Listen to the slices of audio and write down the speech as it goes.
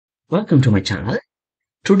Welcome to my channel.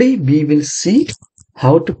 Today we will see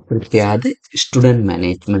how to prepare the student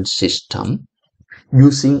management system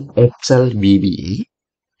using Excel VBA.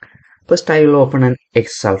 First I will open an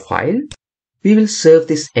Excel file. We will save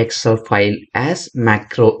this Excel file as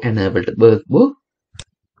macro enabled workbook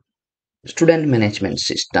student management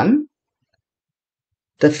system.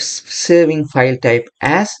 The saving file type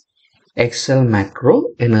as Excel macro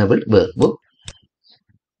enabled workbook.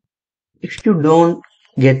 If you don't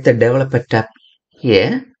get the developer tab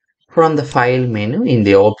here, from the file menu in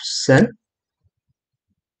the option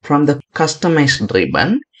from the customized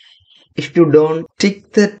ribbon, if you don't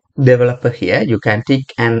tick the developer here, you can tick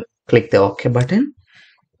and click the OK button.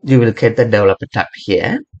 You will get the developer tab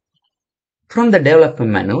here. From the developer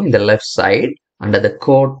menu in the left side under the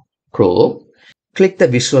code group, click the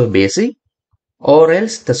Visual Basic, or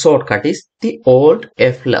else the shortcut is the Alt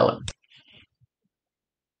F11.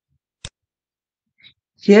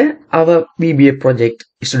 Here our VBA project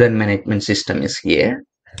student management system is here.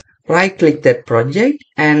 Right click that project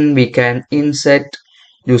and we can insert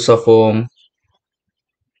user form.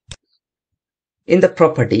 In the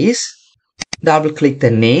properties, double click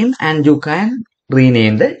the name and you can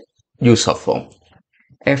rename the user form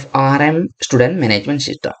FRM student management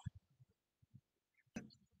system.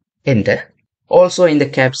 Enter. Also in the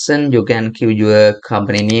caption you can give your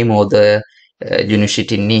company name or the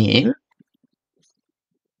university name.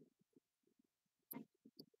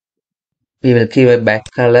 We will give a back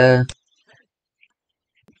color.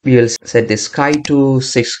 We will set the sky to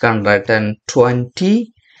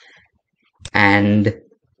 620 and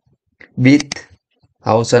width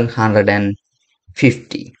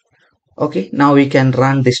 1150. Okay, now we can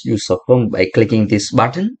run this user form by clicking this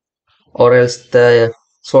button, or else the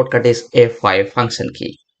shortcut is F5 function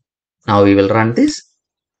key. Now we will run this.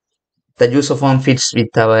 The user form fits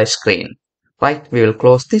with our screen. Right, we will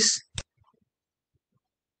close this.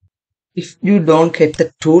 If you don't get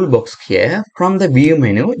the toolbox here, from the view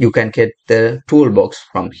menu, you can get the toolbox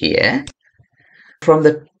from here. From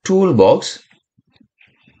the toolbox,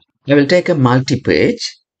 I will take a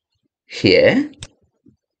multi-page here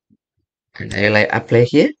and I will apply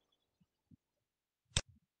here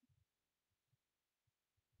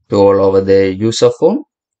to all over the user form.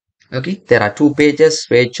 Okay, there are two pages,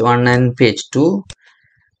 page 1 and page 2.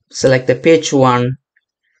 Select the page 1.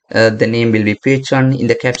 The name will be page 1. In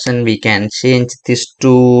the caption, we can change this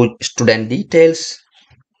to student details.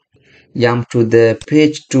 Jump to the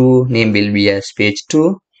page 2. Name will be as page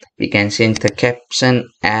 2. We can change the caption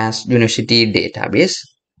as university database.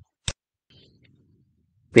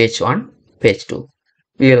 Page 1, page 2.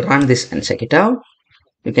 We will run this and check it out.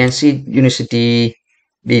 You can see university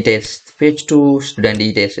details page 2, student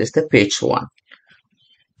details is the page 1.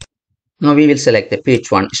 Now we will select the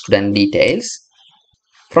page 1 student details.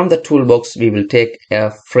 From the toolbox we will take a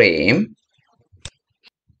frame.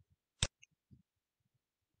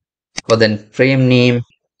 For the frame name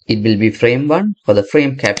it will be frame 1. For the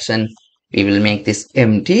frame caption we will make this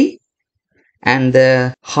empty and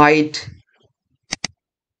the height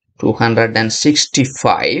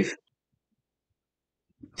 265,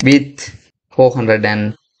 width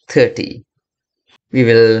 430. We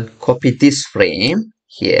will copy this frame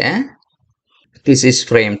here. This is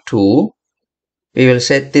frame 2. We will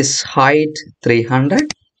set this height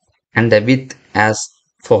 300 and the width as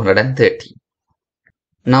 430.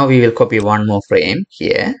 Now we will copy one more frame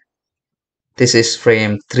here. This is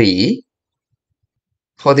frame 3.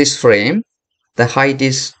 For this frame, the height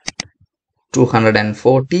is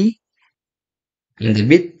 240 and the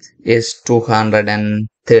width is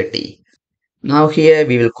 230. Now here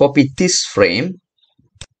we will copy this frame.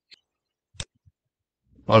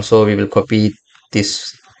 Also we will copy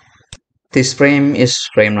this. This frame is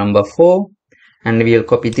frame number 4 and we will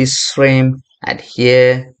copy this frame at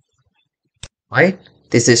here. Right?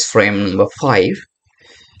 This is frame number 5.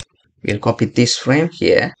 We'll copy this frame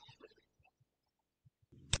here.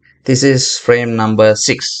 This is frame number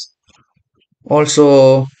 6.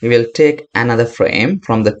 Also, we will take another frame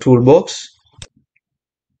from the toolbox.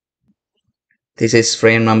 This is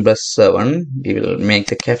frame number 7. We will make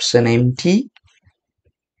the caption empty.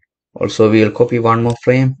 Also, we will copy one more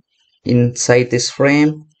frame inside this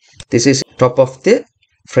frame. This is top of the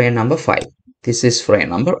frame number 5. This is frame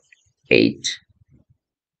number 8.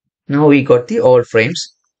 Now we got the all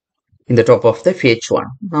frames in the top of the page 1.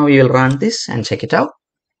 Now we will run this and check it out.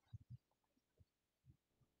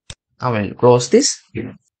 I will close this.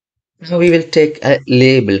 Now we will take a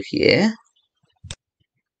label here.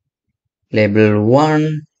 Label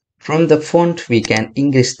 1. From the font we can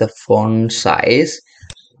increase the font size,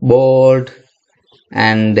 bold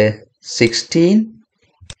and 16.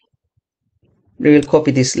 We will copy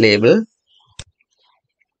this label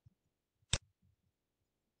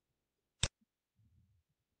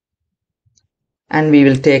and we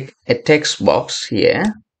will take a text box here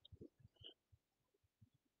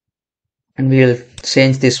and we will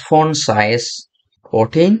change this font size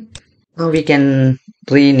 14. Now we can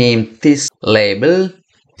rename this label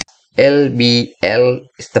LBL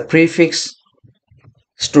is the prefix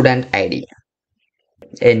student ID.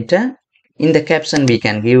 Enter. In the caption we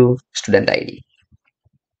can give student ID.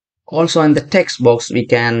 Also in the text box we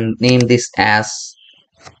can name this as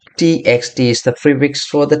TXT is the prefix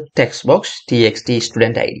for the text box, TXT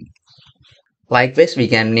student ID. Likewise we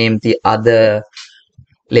can name the other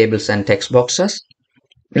labels and text boxes.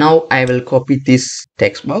 Now I will copy this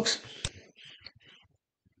text box.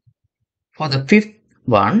 For the fifth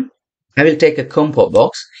one, I will take a combo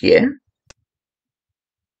box here.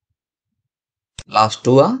 Last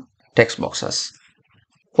two are text boxes.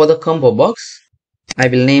 For the combo box, I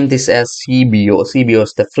will name this as CBO. CBO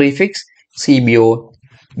is the prefix, CBO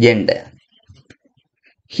gender.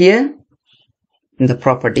 Here in the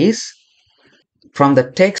properties, from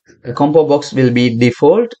the text, the combo box will be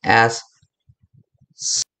default as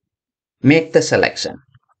make the selection.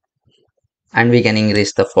 And we can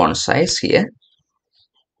increase the font size here,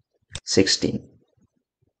 16.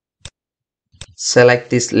 Select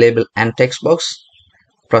this label and text box.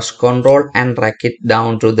 Press Ctrl and drag it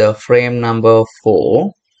down to the frame number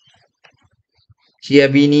 4. Here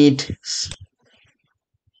we need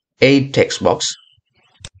 8 text box.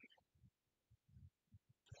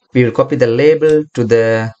 We will copy the label to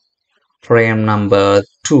the frame number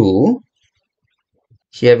 2.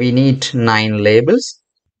 Here we need 9 labels.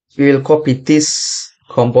 We will copy this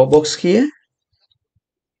combo box here.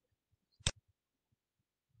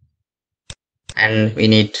 And we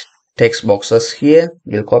need text boxes here.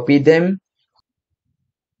 We'll copy them.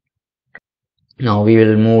 Now we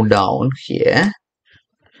will move down here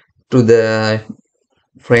to the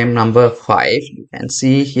frame number 5. You can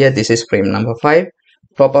see here this is frame number 5.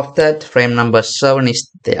 Top of that frame number 7 is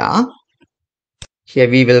there. Here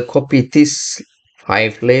we will copy this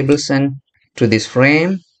 5 labels and to this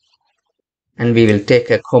frame and we will take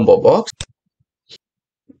a combo box.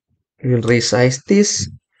 We will resize this.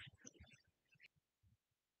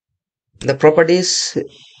 The properties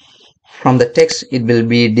from the text, it will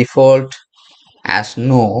be default as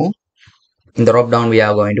no. In the drop down we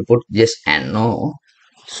are going to put yes and no.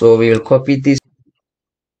 So we will copy this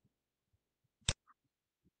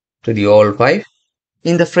to the all 5.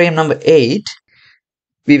 In the frame number 8,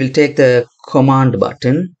 we will take the command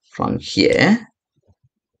button from here.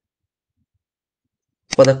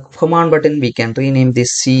 For the command button, we can rename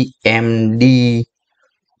this CMD.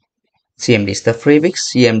 CMD is the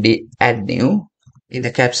prefix, CMD add new. In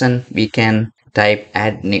the caption, we can type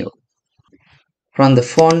add new. From the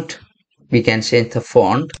font, we can change the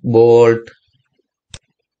font bold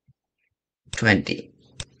 20.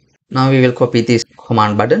 Now we will copy this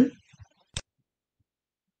command button.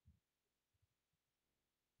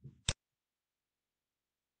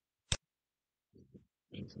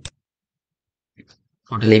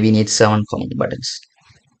 Totally we need 7 command buttons.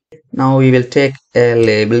 Now we will take a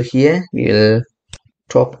label here. We will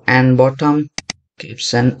top and bottom,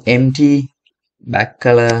 caption empty, back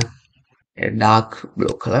color a dark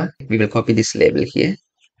blue color. We will copy this label here.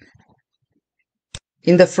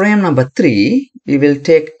 In the frame number 3, we will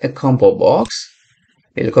take a combo box.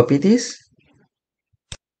 We will copy this.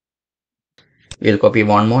 We will copy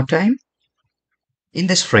one more time. In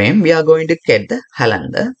this frame, we are going to get the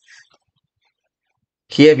calendar.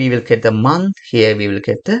 Here we will get the month. Here we will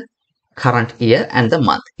get the current year and the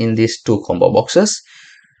month in these 2 combo boxes.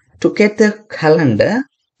 To get the calendar,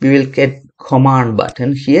 we will get command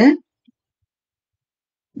button here.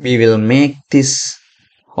 We will make this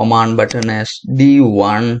command button as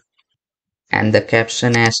D1 and the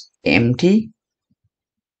caption as empty.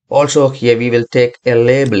 Also here we will take a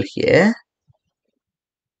label here.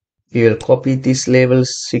 We will copy this label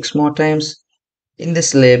 6 more times. In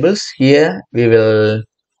this labels here we will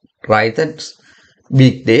write that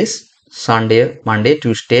weekdays, Sunday, Monday,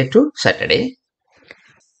 Tuesday to Saturday.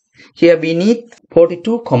 Here we need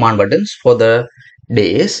 42 command buttons for the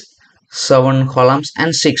days, 7 columns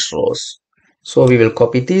and 6 rows. So we will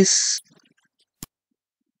copy this.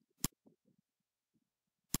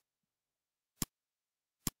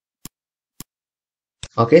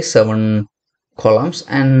 Okay, 7 columns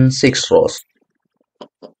and 6 rows.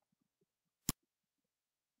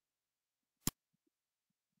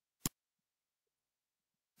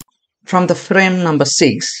 From the frame number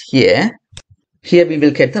 6 here we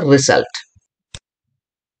will get the result.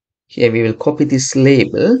 Here we will copy this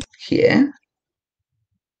label here.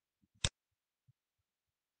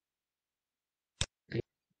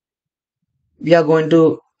 We are going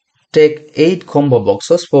to take 8 combo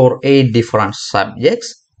boxes for 8 different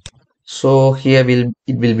subjects. So here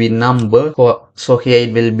it will be number. So here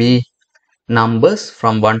it will be numbers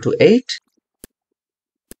from 1 to 8.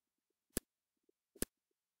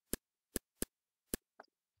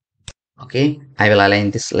 Okay, I will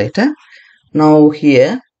align this later. Now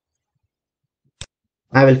here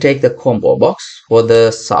I will take the combo box for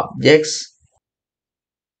the subjects.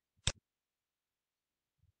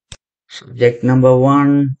 Subject number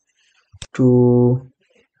 1, 2,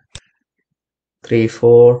 3,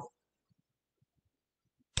 4,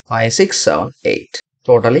 5, 6, 7, 8.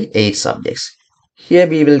 Totally 8 subjects. Here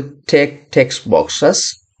we will take text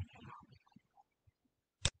boxes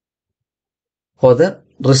for the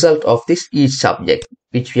result of this each subject,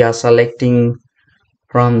 which we are selecting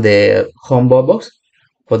from the combo box.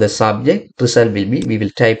 For the subject, result will be, we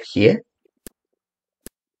will type here.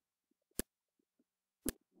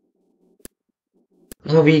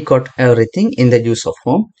 Now we got everything in the user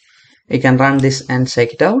form. We can run this and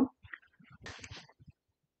check it out.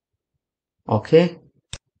 Okay.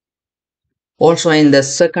 Also in the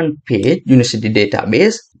second page, university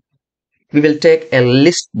database, we will take a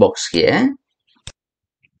list box here.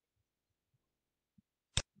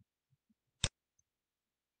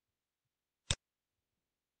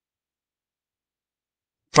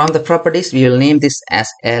 From the properties, we will name this as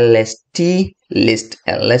LST, list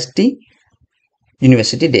LST,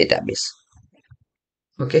 university database.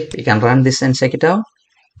 Okay, we can run this and check it out.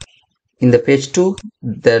 In the page 2,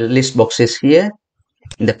 the list box is here.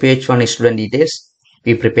 In the page 1 is student details.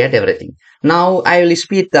 We prepared everything. Now I will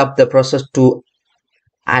speed up the process to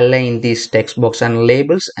align these text box and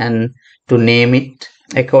labels and to name it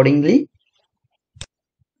accordingly.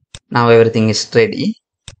 Now everything is ready.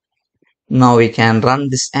 Now we can run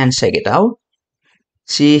this and check it out.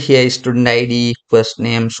 See, here is student ID, first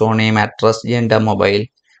name, surname, address, gender, mobile,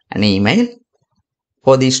 and email.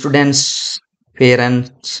 For the students,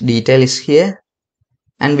 parents detail is here,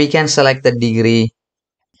 and we can select the degree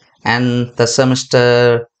and the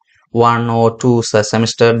semester 1 or 2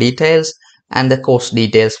 semester details and the course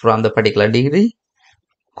details from the particular degree,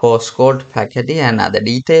 course code, faculty, and other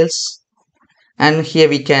details. And here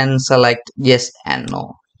we can select yes and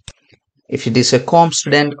no. If it is a COM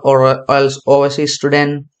student or else overseas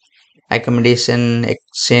student, accommodation,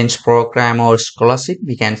 exchange program, or scholarship,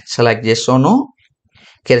 we can select yes or no.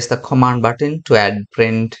 Here is the command button to add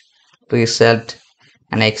print, result,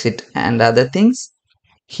 and exit and other things.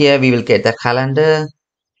 Here we will get the calendar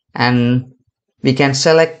and we can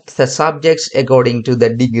select the subjects according to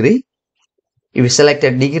the degree. If we select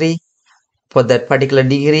a degree, for that particular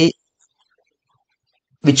degree,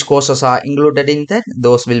 which courses are included in that,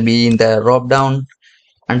 those will be in the drop down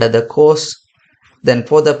under the course. Then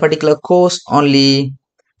for the particular course, only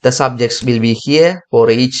the subjects will be here.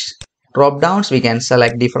 For each drop downs, we can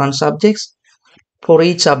select different subjects. For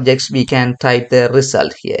each subjects, we can type the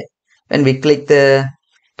result here. When we click the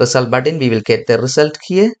result button, we will get the result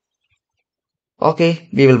here. Okay,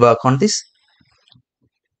 we will work on this.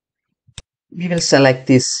 We will select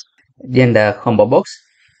this gender combo box,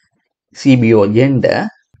 CBO gender.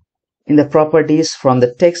 In the properties from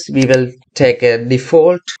the text, we will take a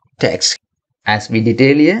default text as we did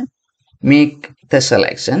earlier. Make the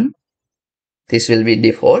selection. This will be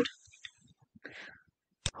default.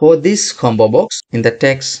 For this combo box, in the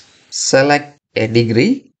text, select a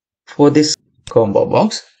degree. For this combo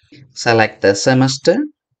box, select the semester.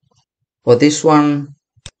 For this one,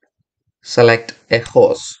 select a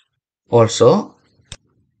course. Also,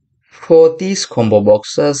 for these combo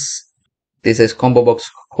boxes, this is combo box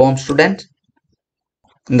home student.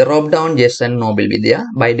 In the drop down, yes and no will be there.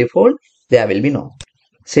 By default, there will be no.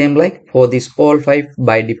 Same like for this all 5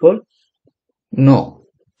 by default, no.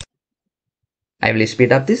 I will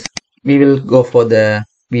speed up this. We will go for the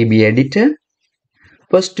VBA editor.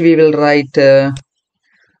 First, we will write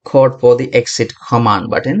code for the exit command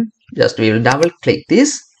button. Just we will double click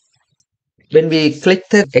this. When we click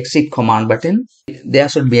the exit command button, there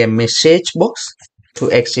should be a message box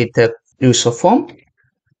to exit the user form.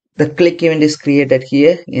 The click event is created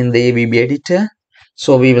here in the VBA editor.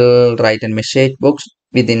 So we will write a message box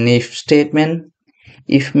within if statement.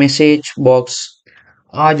 If message box,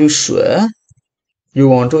 are you sure you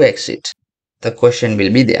want to exit? The question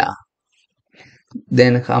will be there.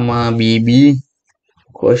 Then comma BB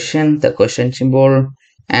question, the question symbol,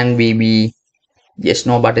 and BB yes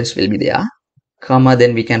no buttons will be there. Comma,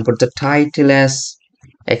 then we can put the title as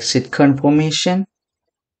exit confirmation.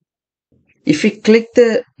 If we click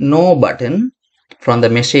the no button from the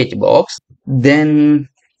message box, then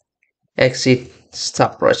exit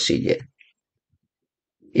sub procedure.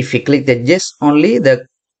 If we click the yes only, the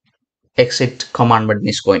exit command button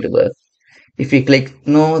is going to work. If we click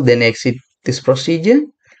no, then exit this procedure.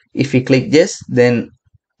 If we click yes, then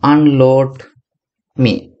unload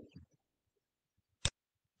me.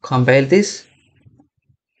 Compile this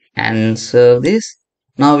and serve this.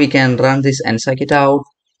 Now we can run this and check it out.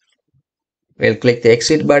 We'll click the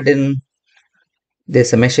exit button.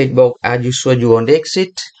 There's a message box. Are you sure you want to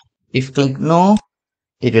exit? If click no,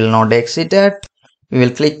 it will not exit it. We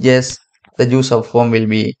will click yes. The user form will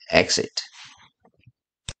be exit.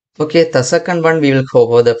 Okay, the second one we will go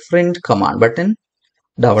for the print command button.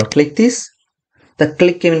 Double click this. The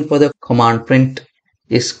click event for the command print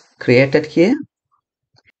is created here.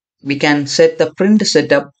 We can set the print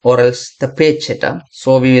setup or else the page setup.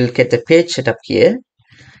 So we will get the page setup here.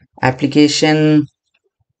 Application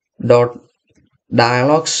dot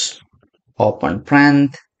dialogs, open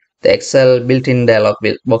print, the Excel built-in dialog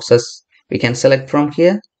boxes we can select from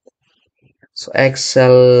here. So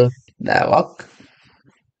Excel dialog,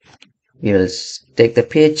 we will take the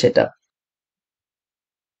page setup.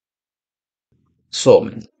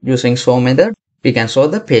 So using show method, we can show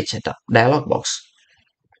the page setup dialog box.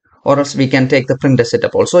 Or else we can take the printer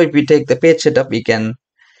setup also. If we take the page setup, we can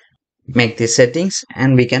make the settings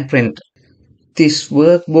and we can print this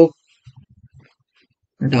workbook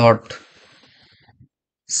dot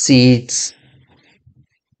sheets.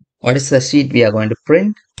 What is the sheet we are going to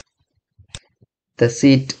print? The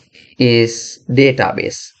sheet is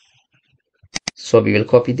database. So we will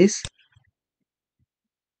copy this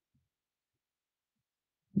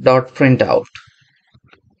dot print out.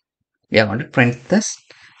 We are going to print this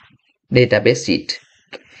database sheet.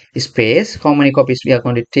 Space, how many copies we are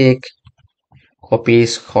going to take?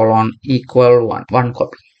 Copies colon equal one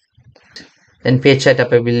copy. Then page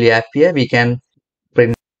setup will appear. We can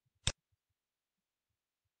print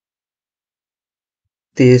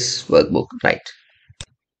this workbook, right?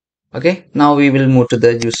 Okay, now we will move to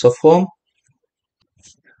the user form.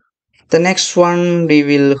 The next one we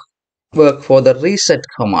will work for the reset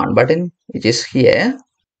command button, which is here.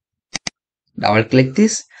 Double click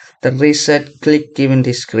this. The reset click event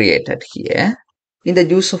is created here. In the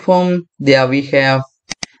user form, there we have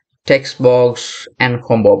text box and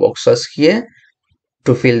combo boxes here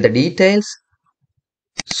to fill the details.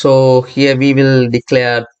 So here we will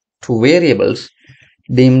declare two variables,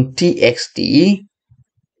 dim txt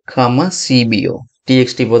comma cbo.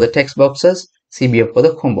 Txt for the text boxes, cbo for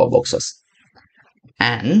the combo boxes.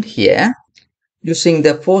 And here using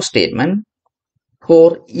the for statement,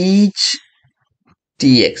 for each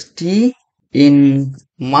txt in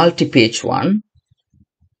multi-page one,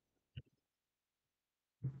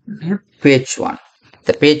 page one.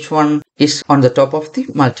 The page one is on the top of the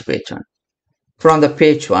multi-page one. From the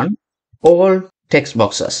page one, all text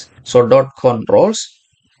boxes. So dot controls,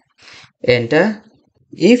 enter.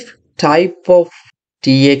 If type of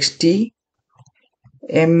txt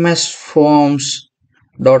ms forms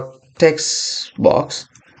dot text box,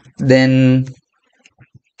 then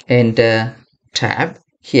enter tab.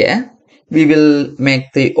 Here we will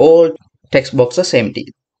make the all text boxes empty.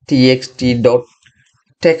 Txt dot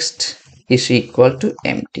text is equal to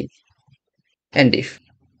empty. And if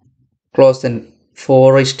close the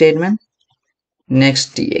for statement,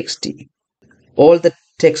 next txt, all the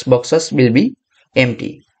text boxes will be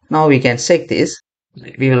empty. Now we can check this.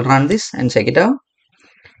 We will run this and check it out.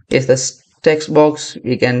 Is the text box,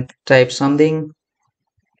 we can type something.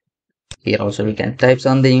 Here also we can type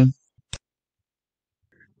something.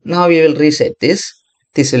 Now we will reset this.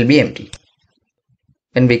 This will be empty.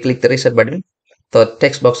 When we click the reset button, the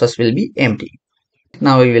text boxes will be empty.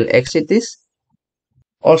 Now we will exit this.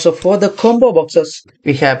 Also for the combo boxes,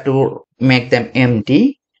 we have to make them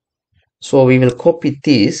empty. So we will copy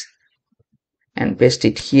this and paste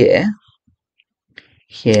it here.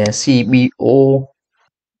 Here CBO.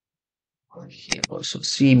 Here also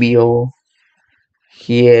CBO.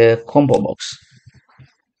 Here combo box.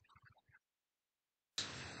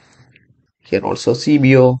 Here also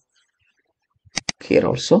CBO. Here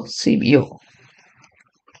also CBO.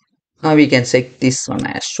 Now we can check this one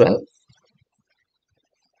as well.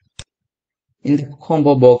 In the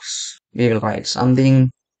combo box, we will write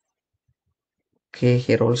something. Okay,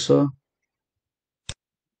 here also.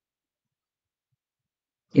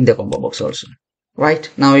 In the combo box also. Right,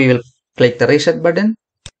 now we will click the reset button.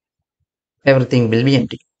 Everything will be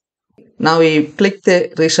empty. Now we click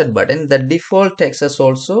the reset button. The default text is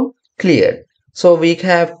also cleared. So we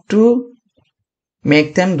have to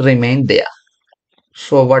make them remain there.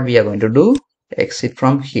 So what we are going to do, exit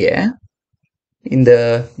from here. In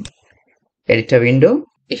the editor window,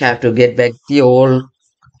 we have to get back the old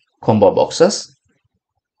combo boxes.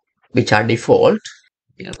 which are default.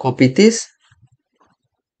 We'll copy this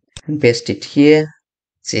and paste it here.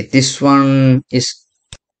 See, this one is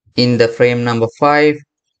in the frame number 5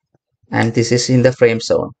 and this is in the frame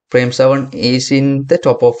 7. Frame 7 is in the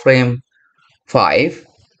top of frame 5.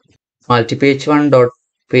 Multi-page 1 dot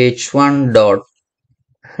page 1 dot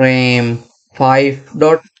frame 5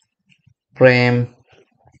 dot frame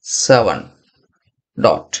 7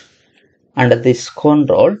 dot. Under this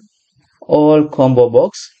control, all combo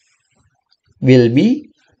box will be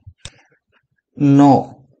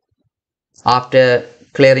no. After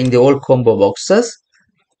clearing the all combo boxes,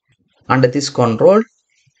 under this control,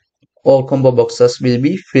 all combo boxes will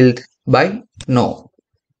be filled by no.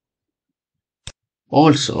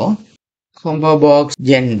 Also, combo box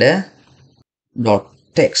gender dot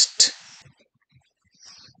text.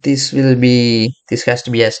 This has to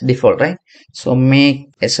be as default, right? So make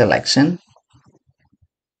a selection.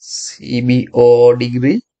 CBO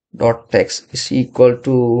degree dot text is equal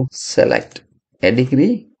to select a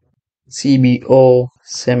degree. CBO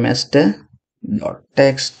semester dot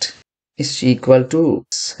text is equal to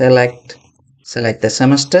select the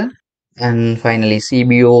semester, and finally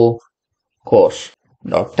CBO course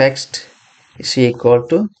dot text is equal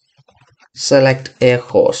to select a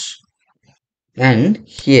course. And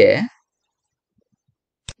here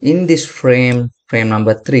in this frame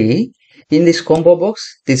number 3, in this combo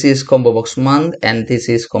box, this is combo box month and this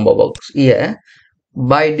is combo box year.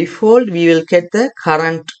 By default we will get the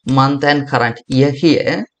current month and current year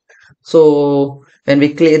here. So when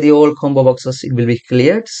we clear the old combo boxes, it will be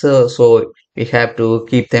cleared. So we have to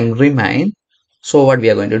keep them remain. So what we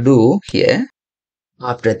are going to do here,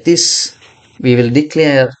 after this we will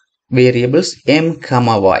declare variables m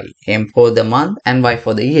comma y, m for the month and y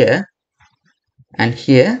for the year. And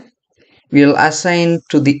here we will assign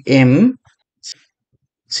to the m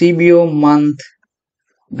CBO month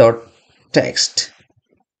dot text,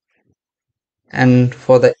 and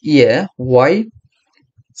for the year y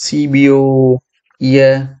CBO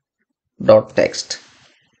year dot text.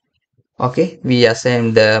 Okay, we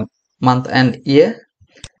assign the month and year.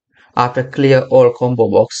 After clear all combo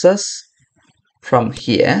boxes from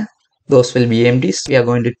here, those will be empties. We are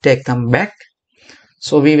going to take them back.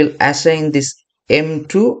 So we will assign this m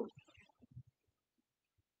to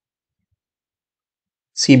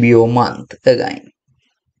CBO month again.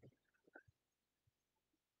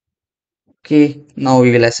 Okay, now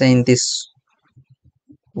we will assign this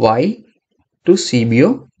y to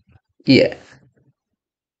CBO year.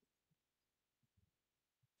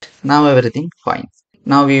 Now everything fine.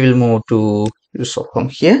 Now we will move to user from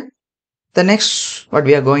here. The next what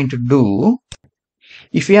we are going to do,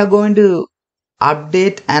 if we are going to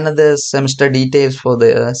update another semester details for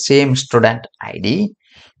the same student ID,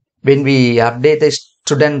 when we update the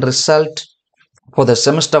student result for the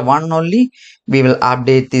semester 1 only, we will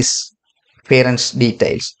update this parents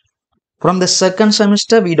details. From the second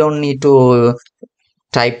semester we don't need to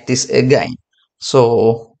type this again.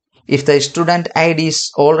 So if the student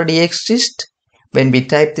IDs already exist, when we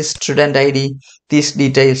type this student ID, these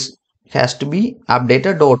details has to be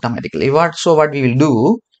updated automatically. So what we will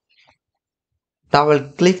do, double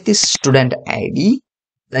click this student ID.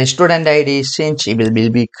 The student ID change will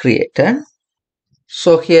be created.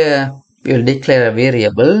 So here we will declare a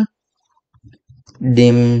variable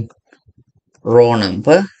dim row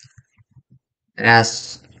number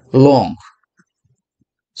as long.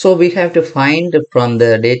 So we have to find from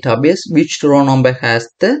the database which row number has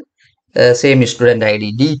the same student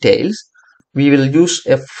ID details. We will use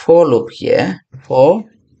a for loop here. For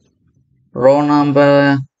row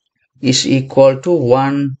number is equal to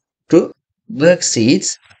 1 to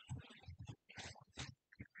worksheet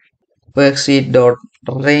dot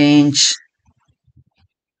range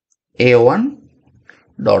a1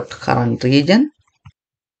 dot current region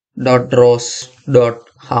dot rows dot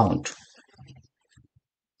count.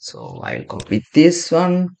 So I will copy this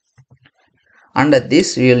one. Under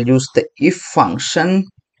this we will use the if function.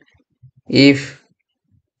 If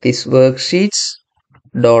this worksheets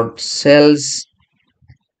dot cells,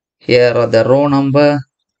 here are the row number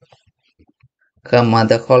comma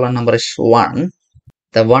the column number is 1,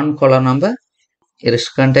 the 1 column number it is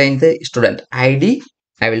contain the student ID.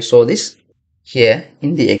 I will show this here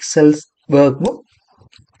in the Excel workbook.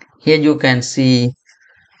 Here you can see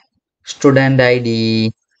student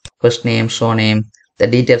ID, first name, surname, the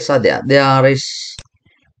details are there. There is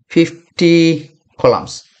 50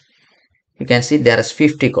 columns. You can see there is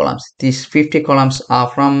 50 columns. These 50 columns are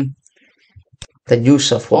from the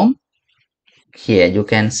user form. Here you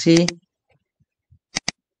can see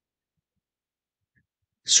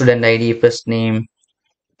student ID, first name,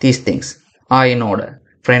 these things are in order.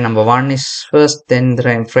 frame number 1 is first, then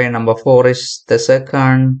frame number 4 is the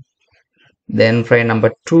second, then frame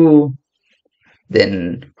number 2,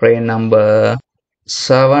 then frame number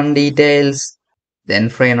 7 details, then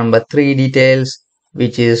frame number 3 details,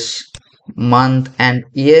 which is month and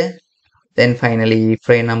year, then finally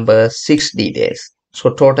frame number 6 details.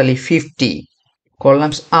 So totally 50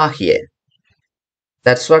 columns are here.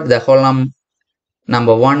 That's what the column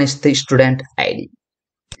number 1 is the student ID.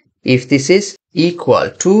 If this is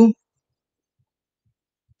equal to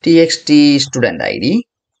txt student ID,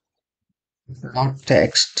 not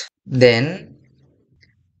text, then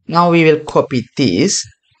now we will copy this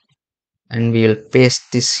and we will paste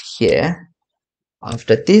this here.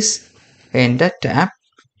 After this, enter tab,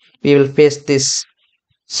 we will paste this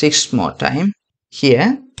 6 more time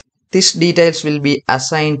here. This details will be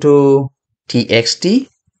assigned to txt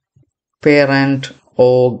parent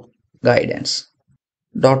or guidance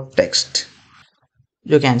dot text.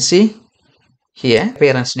 You can see here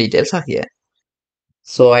parents details are here.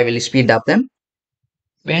 So I will speed up them.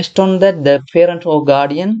 Based on that, the parent or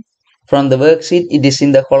guardian from the worksheet, it is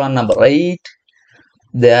in the column number 8.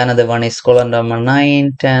 The another one is column number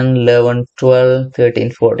 9, 10, 11, 12,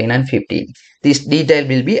 13, 14 and 15. This detail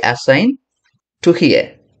will be assigned to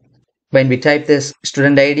here. When we type this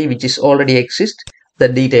student ID which is already exist, the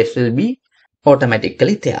details will be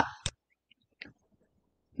automatically there.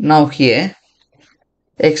 Now here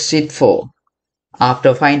exit 4.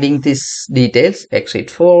 After finding these details,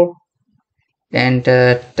 exit 4,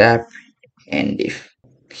 enter tab end if.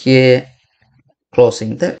 Here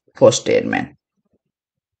closing the for statement.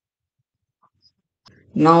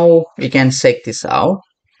 Now we can check this out.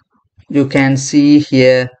 You can see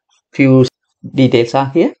here few details are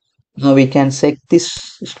here. Now we can check this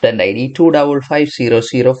student ID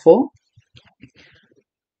 255004.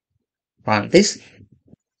 Run this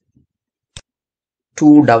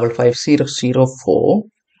 255004.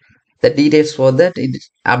 The details for that is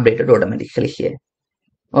updated automatically here.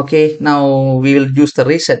 Okay, now we will use the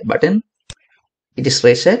reset button. It is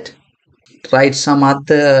reset. Write some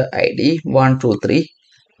other ID 123.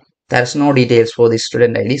 There's no details for this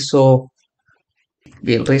student ID, so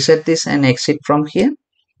we'll reset this and exit from here.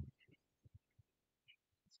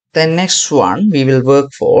 The next one we will work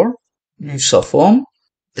for user form.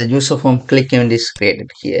 The user form click event is created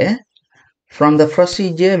here. From the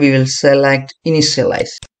procedure we will select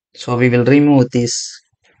initialize. So we will remove this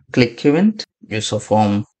click event. User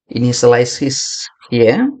form initialize is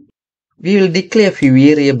here. We will declare few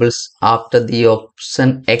variables after the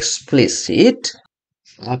option explicit.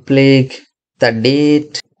 Apply the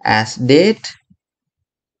date as date,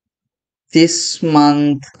 this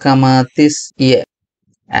month, comma this year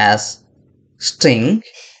as string,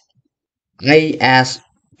 I as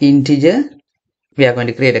integer. We are going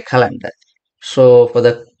to create a calendar. So for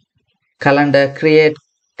the calendar, create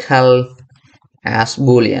cal as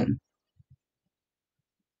boolean.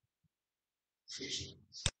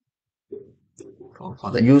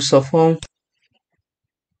 For the user form,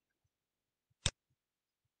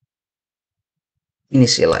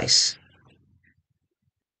 initialize.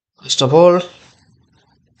 First of all,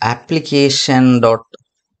 application dot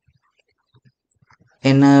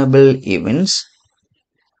enable events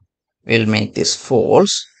will make this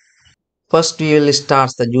false. First we will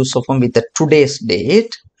start the user form with the today's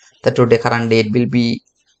date. The today current date will be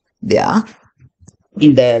there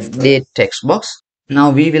in the date text box. Now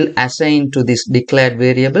we will assign to this declared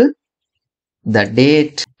variable. The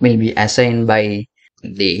date will be assigned by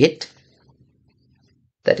date,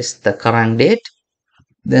 that is the current date.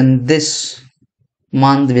 Then this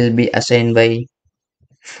month will be assigned by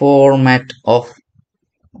format of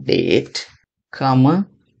date, comma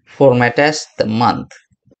format as the month.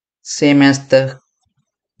 Same as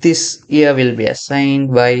this year will be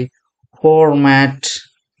assigned by format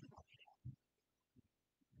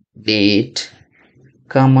date,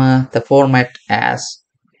 comma the format as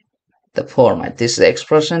the format. This is the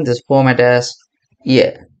expression, this format as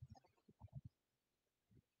year,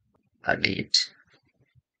 the date.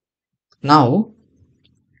 Now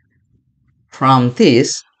from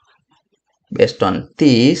this, based on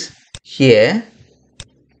this, here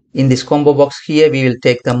in this combo box, here we will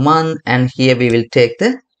take the month and here we will take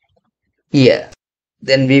the year.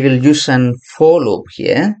 Then we will use an for loop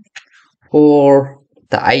here for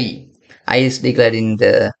the I. I is declared in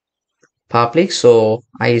the public, so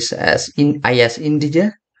I as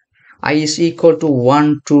integer. I is equal to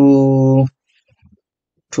 1 to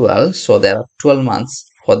 12, so there are 12 months.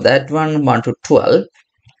 For that one, 1 to 12.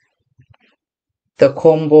 The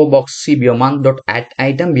combo box CBO month dot add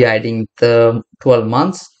item, we are adding the 12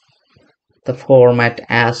 months. The format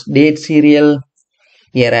as date serial,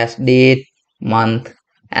 Year as date, month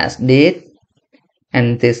as date,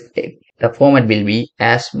 and this the format will be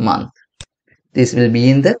as month. This will be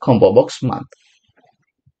in the combo box month.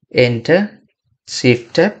 Enter,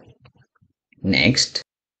 shift tab, next,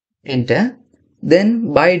 enter.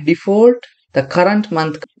 Then by default, the current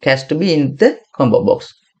month has to be in the combo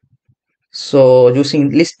box. So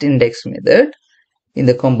using list index method in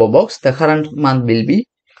the combo box, the current month will be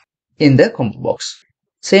in the combo box.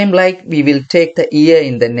 Same like we will take the year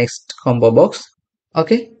in the next combo box.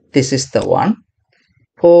 Okay, this is the one.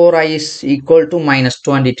 For I is equal to minus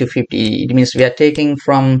 20 to 50. It means we are taking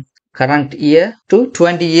from current year to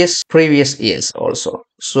 20 years previous years also.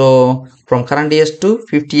 So from current years to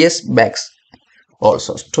 50 years backs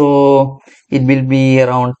also. So it will be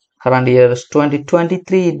around current years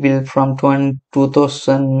 2023. It will from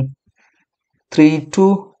 2003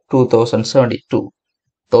 to 2072.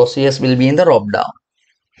 Those years will be in the drop down.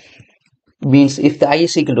 Means if the I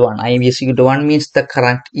is equal to 1, I is equal to 1 means the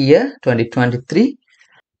current year 2023.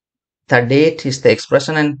 The date is the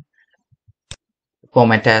expression and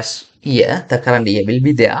format as year. The current year will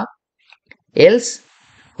be there. Else,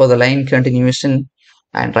 for the line continuation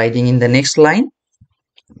and writing in the next line,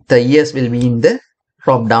 the years will be in the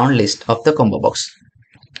drop down list of the combo box.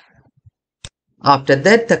 After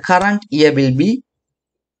that, the current year will be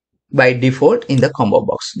by default in the combo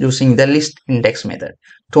box using the list index method.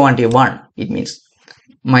 21, it means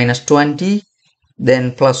minus 20,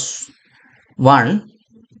 then plus 1,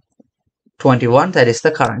 21, that is the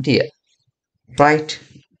current year. Right?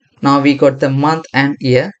 Now we got the month and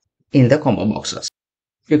year in the combo boxes.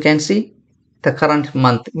 You can see the current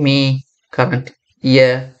month, May, current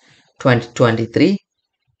year 2023.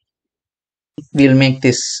 We'll make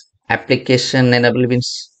this application enable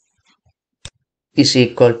means is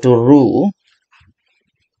equal to row.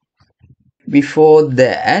 Before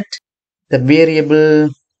that, the variable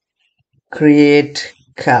create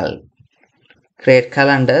calendar,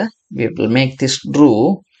 we will make this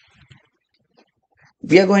row.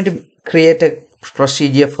 We are going to create a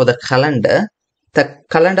procedure for the calendar. The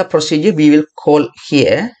calendar procedure we will call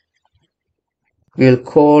here. We will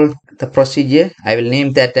call the procedure. I will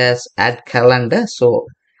name that as add calendar. So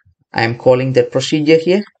I am calling the procedure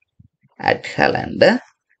here add calendar.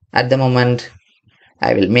 At the moment,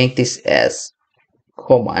 I will make this as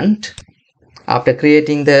comment. After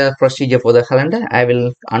creating the procedure for the calendar, I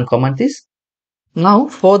will uncomment this. Now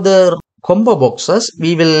for the combo boxes,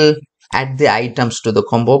 we will add the items to the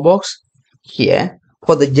combo box here.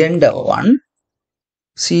 For the gender one,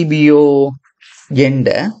 CBO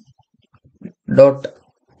gender dot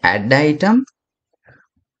add item.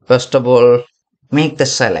 First of all, make the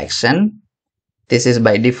selection. This is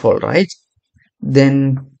by default, right?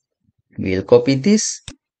 Then we'll copy this.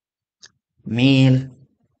 Male,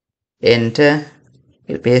 enter.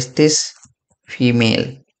 We'll paste this.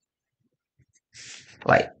 Female.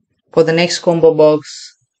 Right. For the next combo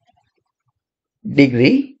box,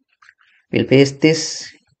 degree, we'll paste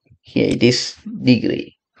this. Here it is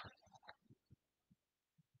degree.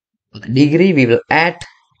 For the degree, we will add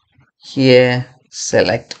here,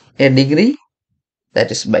 select a degree,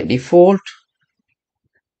 that is by default.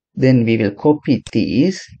 Then we will copy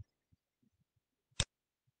this.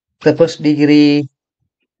 The first degree,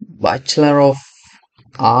 Bachelor of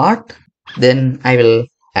Art. Then I will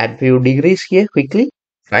add few degrees here quickly.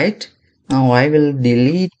 Right. Now I will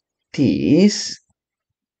delete this.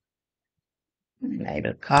 And I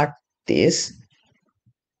will cut this.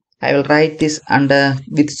 I will write this under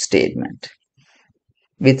with statement.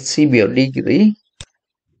 With CBO degree.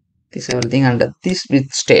 This everything under this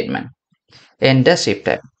with statement. Enter shift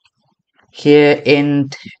tab. Here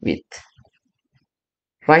end with.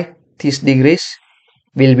 Right. These degrees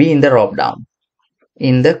will be in the drop down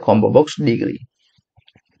in the combo box degree.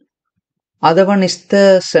 Other one is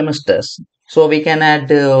the semesters. So we can add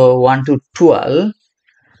 1 to 12.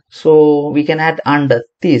 So we can add under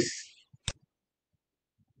this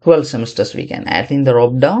 12 semesters we can add in the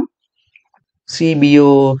drop down.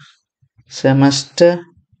 CBO semester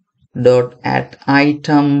dot add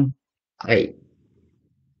item I.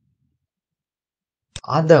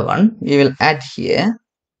 Other one we will add here.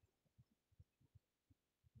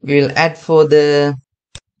 We will add for the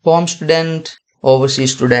home student,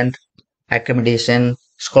 overseas student, accommodation,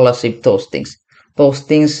 scholarship, those things. Those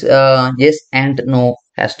things, yes and no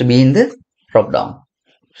has to be in the drop down.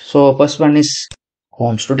 So first one is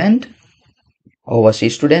home student,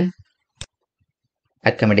 overseas student,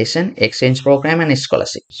 accommodation, exchange program, and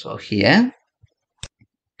scholarship. So here,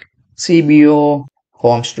 CBO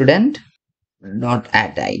home student dot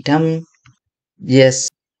add item, yes,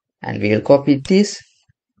 and we will copy this.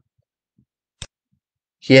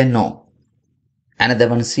 Here no. Another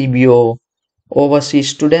one CBO overseas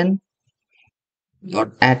student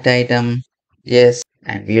dot add item. Yes,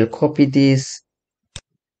 and we will copy this,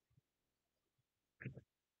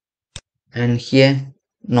 and here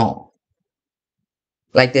no.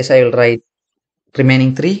 Like this I will write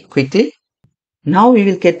remaining 3 quickly. Now we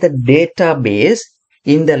will get the database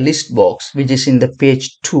in the list box which is in the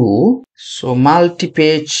page 2. So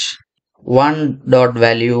multi-page 1 dot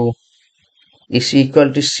value is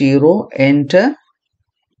equal to 0. Enter.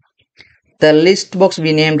 The list box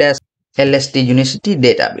we named as LSD University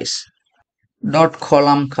database. Dot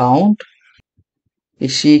column count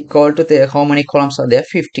is equal to the how many columns are there?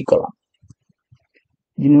 50 columns.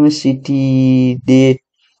 University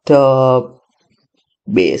database.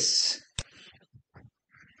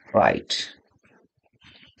 Right.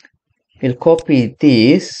 We'll copy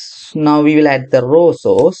this. Now we will add the row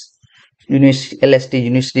source. LSD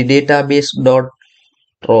University database dot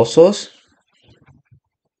row source.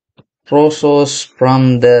 Row source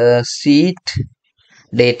from the seat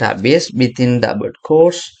database within double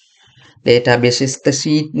quotes. Database is the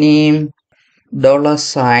seat name,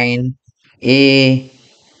 $sign A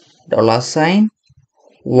 $1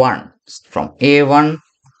 from A1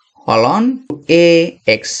 colon to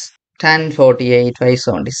AX 1048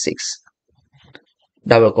 576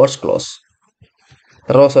 double quotes close.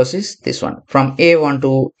 The row source is this one from A1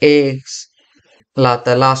 to AX,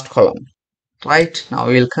 the last column. Right, now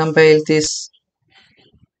we will compile this.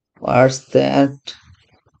 What's that?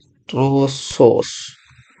 Row source.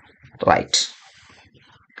 Right,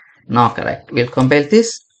 now correct. We'll compile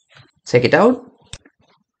this. Check it out.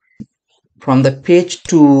 From the page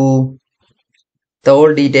 2, the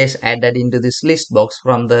old details added into this list box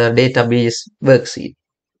from the database worksheet.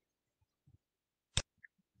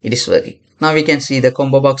 It is working. Now we can see the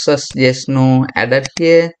combo boxes. Yes, no added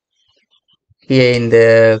here. Here in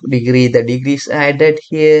the degree, the degrees added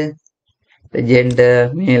here. The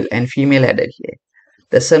gender, male and female added here.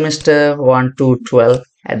 The semester 1 to 12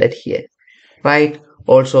 added here. Right.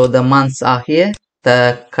 Also the months are here.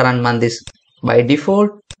 The current month is by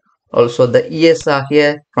default. Also the years are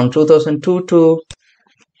here from 2002 to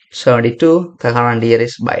 72. The current year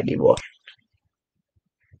is by default.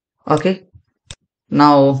 Okay.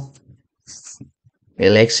 Now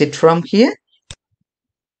we'll exit from here.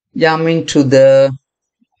 Jump into the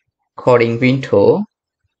coding window.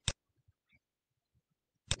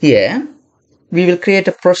 Here we will create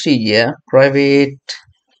a procedure, private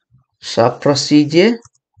sub procedure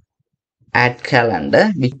add calendar,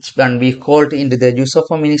 which can be called into the user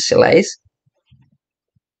form initialize.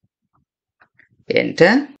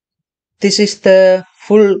 Enter. This is the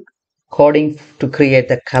full coding to create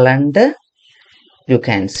the calendar. You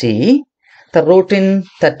can see the routine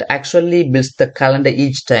that actually builds the calendar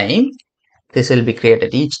each time. This will be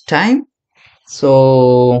created each time.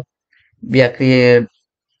 So we are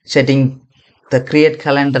setting the create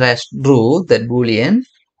calendar as true, that boolean.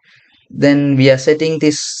 Then we are setting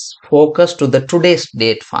this focus to the today's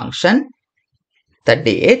date function, the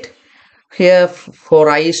date. Here for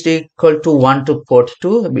I is equal to 1 to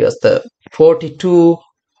 42 because the 42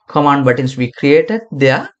 command buttons we created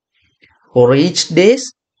there for each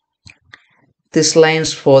days. This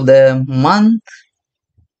lines for the month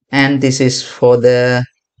and this is for the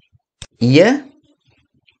year,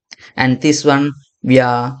 and this one we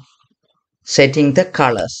are setting the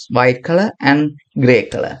colors, white color and gray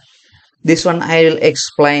color. This one I will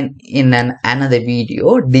explain in another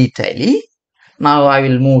video detailedly. Now I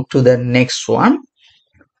will move to the next one.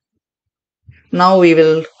 Now we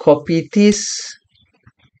will copy this.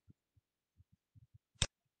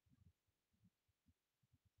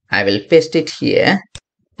 I will paste it here.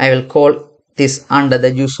 I will call this under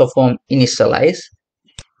the user form initialize.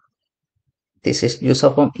 This is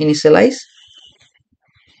user form initialize.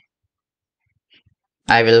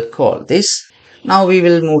 I will call this. Now we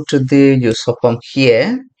will move to the user form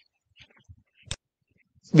here.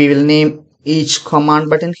 We will name each command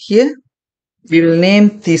button here. We will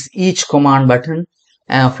name this each command button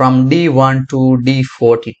from D1 to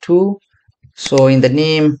D42. So in the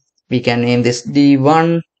name we can name this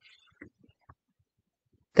D1,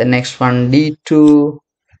 the next one D2.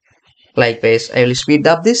 Likewise, I will speed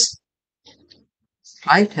up this.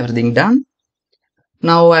 Right, everything done.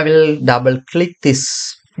 Now I will double click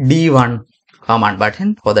this D1 command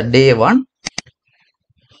button for the day 1.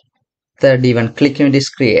 The D1 click event is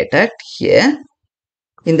created here.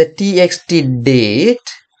 In the txt date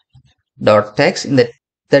dot text, in the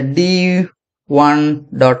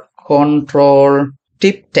D1 dot control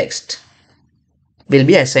tip text will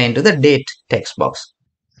be assigned to the date text box.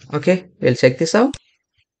 Okay, we'll check this out.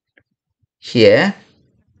 Here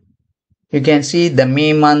You can see the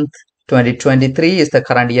May month 2023 is the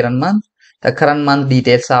current year and month. The current month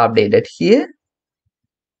details are updated here.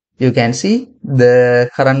 You can see the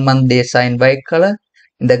current month dates are in white color.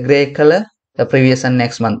 In the gray color, the previous and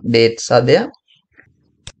next month dates are there.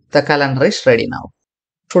 The calendar is ready now.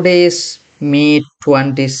 Today is May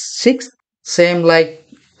 26th. Same like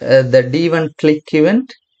the D1 click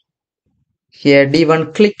event. Here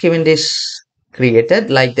D1 click event is created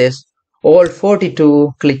like this. All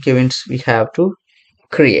 42 click events we have to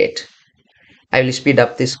create. I will speed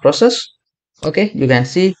up this process. Okay, you can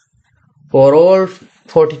see for all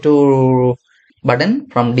 42 button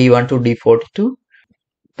from D1 to D42,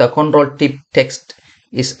 the control tip text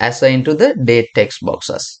is assigned to the date text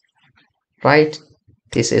boxes. Right,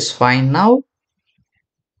 this is fine now.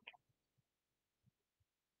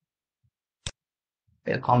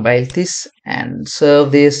 We'll compile this and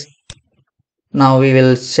serve this. Now we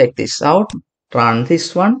will check this out. Run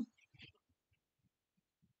this one.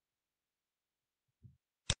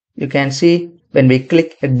 You can see when we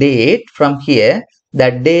click a date from here,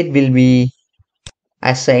 that date will be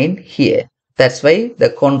assigned here. That's why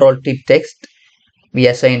the control tip text we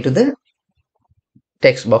assign to the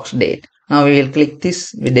text box date. Now we will click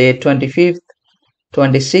this with date 25th,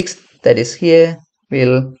 26th, that is here.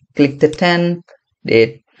 We'll click the 10th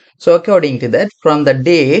date. So according to that, from the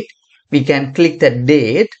date we can click the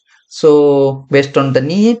date. So based on the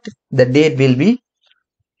need, the date will be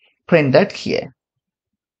printed here.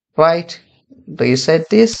 Right, reset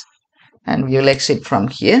this and we will exit from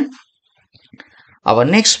here. Our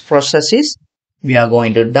next process is we are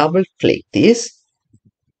going to double click this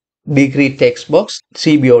degree text box,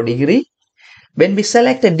 CBO degree. When we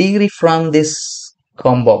select a degree from this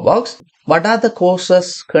combo box, what are the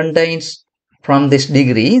courses contains from this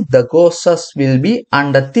degree? The courses will be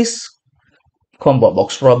under this combo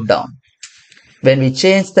box drop down. When we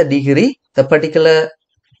change the degree, the particular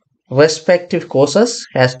respective courses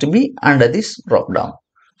has to be under this drop down.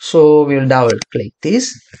 So we will double click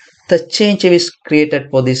this. The change is created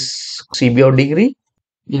for this CBO degree.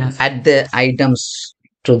 Yes. Add the items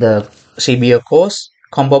to the CBO course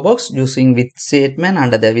combo box using with statement.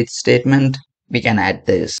 Under the with statement, we can add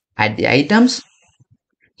this. Add the items.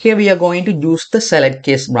 Here we are going to use the select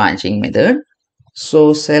case branching method.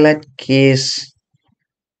 So select case.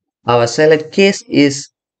 Our select case is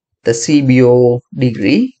the CBO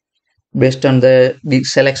degree. Based on the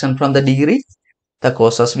selection from the degree, the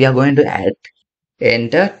courses we are going to add.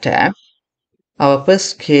 Enter tab. Our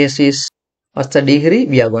first case is what's the degree?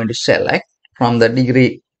 We are going to select from the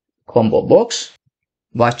degree combo box.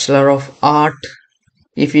 Bachelor of Art.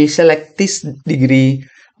 If we select this degree,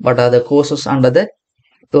 what are the courses under that?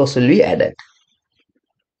 Those will be added.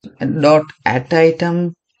 Dot add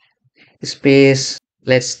item space.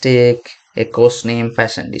 Let's take a course name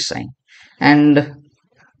fashion design and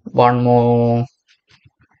one more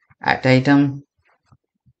add item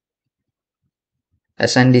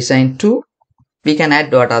fashion design 2. We can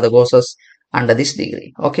add what are the courses under this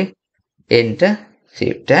degree. Okay, enter,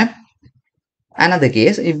 shift tab. Another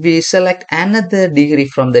case, if we select another degree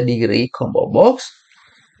from the degree combo box,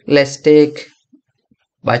 let's take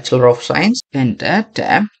Bachelor of Science, enter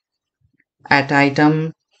tab, add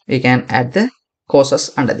item. We can add the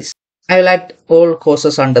courses under this. I will add all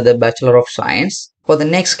courses under the Bachelor of Science. For the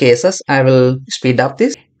next cases, I will speed up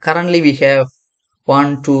this. Currently we have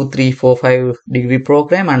 1, 2, 3, 4, 5 degree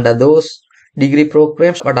program. Under those degree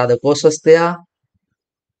programs, what are the courses there?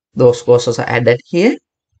 Those courses are added here.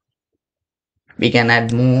 We can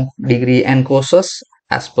add more degree and courses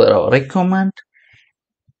as per our requirement.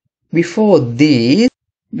 Before this,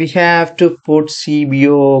 we have to put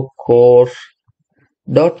CBO course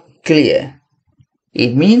dot clear.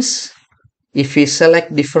 It means if we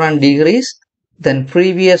select different degrees, then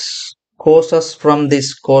previous courses from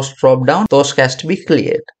this course drop down, those has to be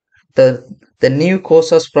cleared. The new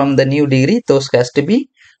courses from the new degree, those has to be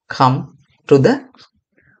come to the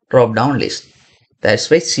drop down list. That's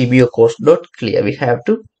why CBO course dot clear we have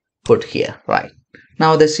to put here. Right,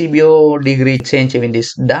 now the CBO degree change event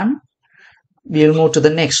is done. We'll move to the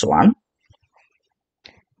next one.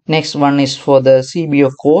 Next one is for the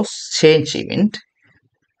CBO course change event.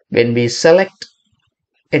 When we select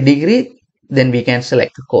a degree, then we can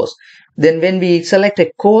select the course. Then when we select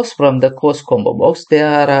a course from the course combo box,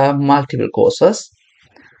 there are multiple courses.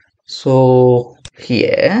 So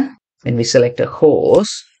here, when we select a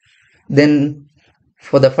course, then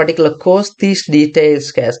for the particular course, these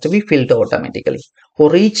details has to be filled automatically.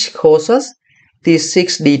 For each courses, these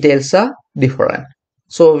 6 details are different.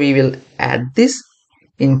 So we will add this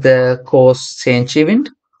in the course change event.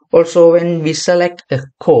 Also, when we select a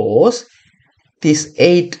course, these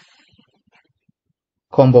 8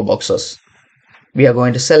 combo boxes. We are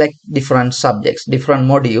going to select different subjects, different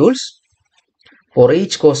modules. For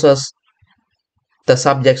each courses, the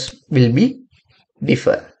subjects will be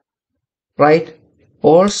differ, right?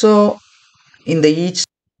 Also, in the each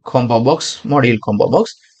combo box, module combo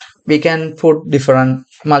box, we can put different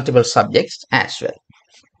multiple subjects as well.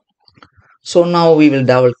 So now we will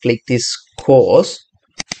double click this course.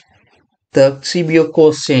 The CBO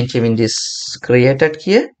course change event is created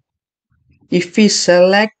here. If we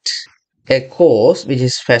select a course which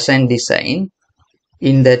is fashion design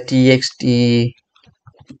in the TXT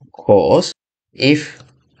course, if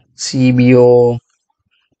CBO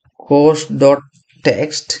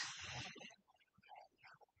course.text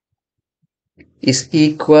is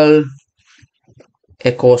equal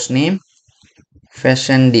a course name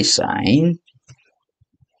fashion design,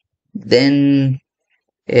 then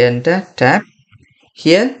enter tab.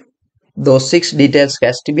 Here those 6 details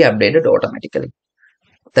has to be updated automatically.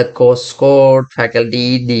 The course code,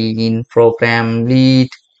 faculty, dean, program lead,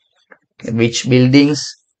 which buildings,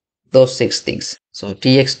 those 6 things. So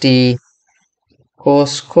txt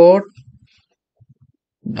course code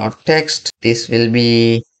dot text, this will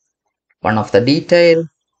be one of the detail.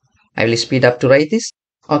 I will speed up to write this.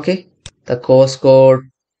 Okay, the course code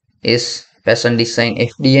is fashion design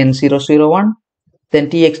FDN001. Then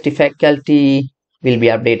txt faculty will be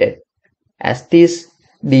updated as this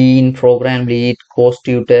dean, program lead, course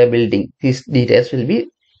tutor, building. These details will be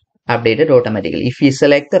updated automatically if we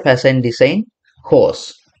select the fashion design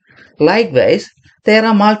course. Likewise, there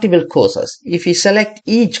are multiple courses. If we select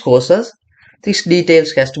each courses, these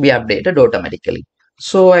details has to be updated automatically.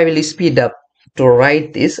 So I will speed up to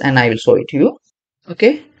write this and I will show it to you.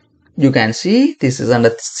 Okay, you can see this is under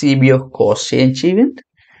CBO course change event.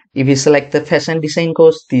 If we select the fashion design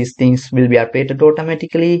course, these things will be updated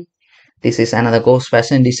automatically. This is another course,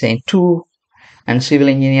 fashion design 2 and civil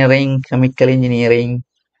engineering, chemical engineering.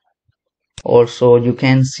 Also, you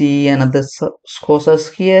can see another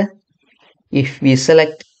courses here. If we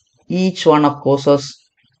select each one of courses,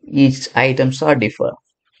 each items are differ,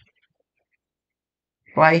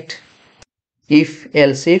 right? If,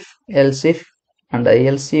 else if, and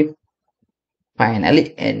else if,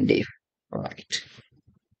 finally end if, right?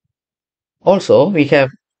 Also, we have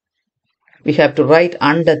to write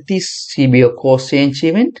under this CBO course change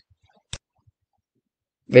event.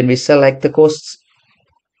 When we select the course,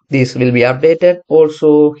 this will be updated.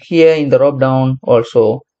 Also, here in the drop down,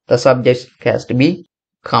 also the subject has to be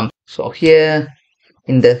come. So here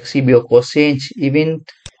in the CBO course change event,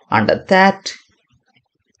 under that,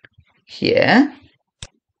 here,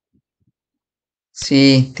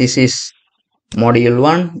 see, this is module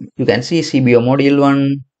 1. You can see CBO module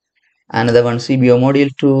 1, another one CBO module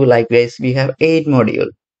 2. Likewise, we have 8 module.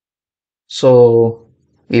 So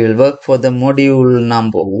we will work for the module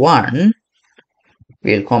number 1.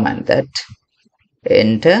 We will comment that,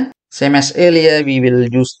 enter. Same as earlier, we will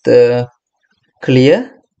use the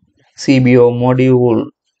clear CBO module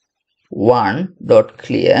 1 dot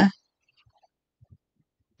clear.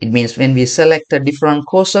 It means when we select the different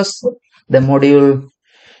courses, the module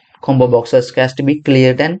combo boxes has to be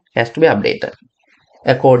cleared and has to be updated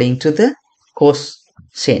according to the course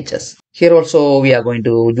changes. Here also we are going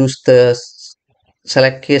to use the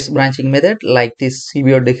select case branching method like this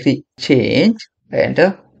CBO degree change,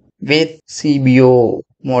 enter. With CBO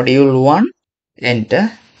module 1,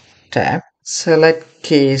 enter, tab, select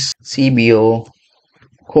case CBO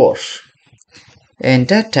course,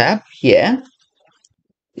 enter, tab. Here,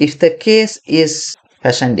 if the case is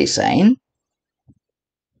fashion design,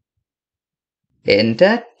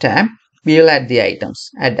 enter, tab, we will add the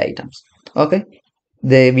items, add items. Okay,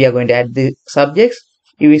 we are going to add the subjects.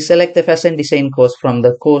 If we select the fashion design course from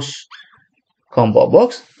the course combo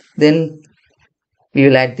box, then we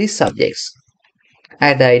will add the subjects.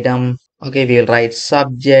 Add item. Okay, we will write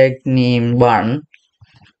subject name 1.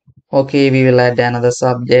 Okay, we will add another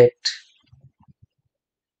subject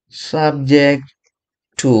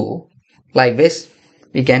 2. Like this,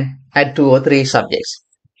 we can add 2 or 3 subjects.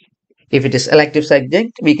 If it is elective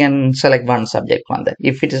subject, we can select one subject from that.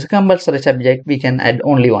 If it is a compulsory subject, we can add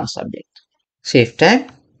only one subject. Shift tab.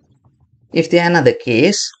 If the another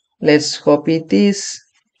case, let's copy this.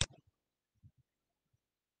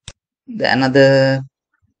 The another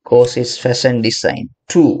course is fashion design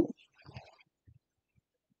 2.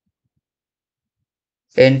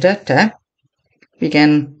 Enter, tab. We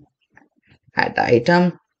can add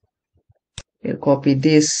item. We'll copy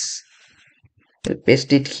this. We'll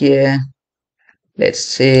paste it here. Let's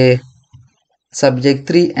say subject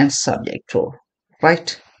 3 and subject 4,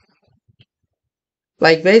 right?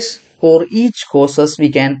 Likewise, for each courses we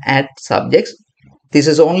can add subjects. This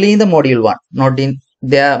is only in the module 1, not in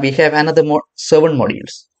there. We have another 7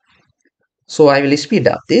 modules. So I will speed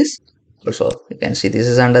up this. Also, you can see this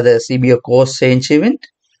is under the CBO course change event.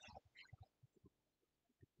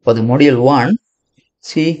 For the module 1,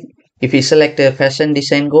 see, if we select a fashion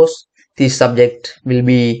design course, this subject will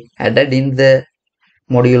be added in the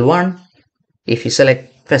module 1. If you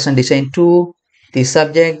select fashion design 2, this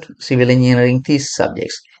subject, civil engineering, these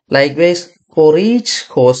subjects. Likewise, for each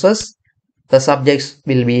courses, the subjects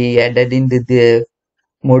will be added in the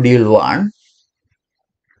module 1.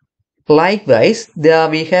 Likewise, there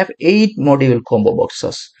we have 8 module combo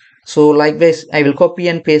boxes. So likewise, I will copy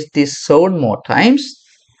and paste this 7 more times.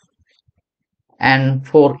 And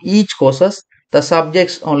for each courses, the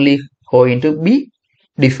subjects only going to be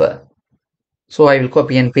differ. So I will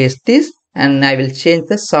copy and paste this and I will change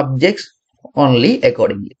the subjects only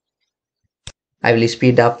accordingly. I will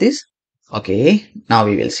speed up this. Okay, now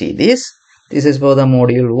we will see this. This is for the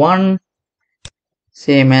module 1.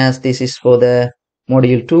 Same as this is for the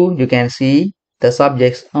module 2. You can see the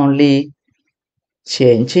subjects only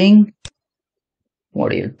changing.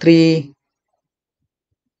 Module 3,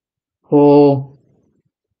 4,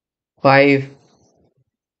 5,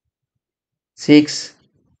 6,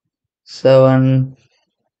 7,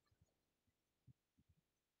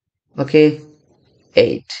 okay,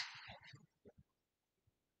 8.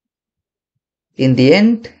 In the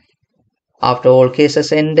end, after all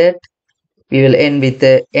cases ended, we will end with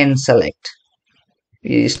the end select.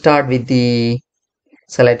 We start with the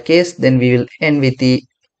select case, then we will end with the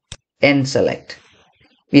end select.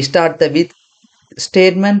 We start the with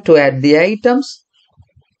statement to add the items,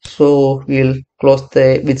 so we will close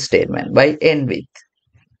the with statement by end with.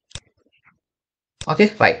 Okay,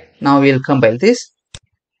 fine. Now we will compile this.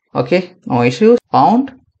 Okay, no issues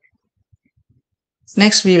found.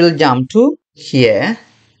 Next we will jump to here.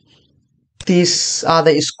 These are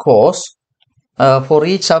the scores. For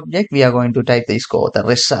each subject we are going to type the score, the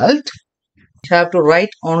result. You have to write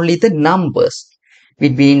only the numbers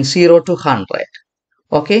between 0 to 100.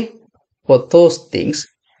 Okay, for those things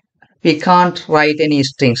we can't write any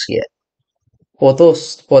strings here. For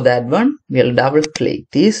that one, we'll double click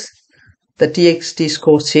this. The txt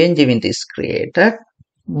score change event is created,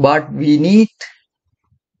 but we need,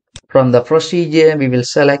 from the procedure, we will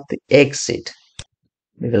select the exit.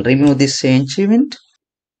 We will remove this change event,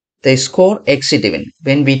 the score exit event.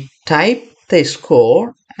 When we type the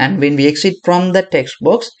score and when we exit from the text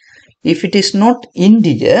box, if it is not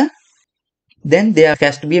integer, then there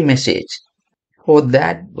has to be a message. For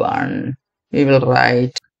that one, we will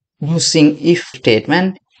write using if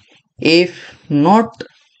statement. If not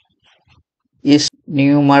is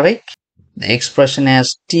numeric, the expression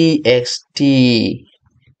as txt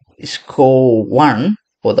score 1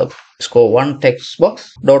 for the score 1 text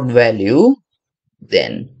box dot value.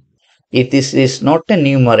 Then if this is not a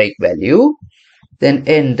numeric value, then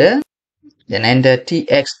enter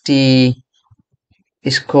txt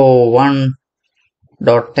score 1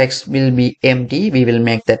 dot text will be empty. We will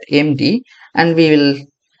make that empty and we will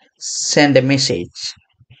send a message.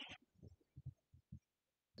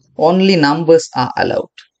 Only numbers are allowed.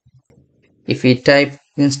 If we type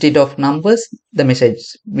instead of numbers, the message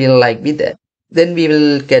will be that. Then we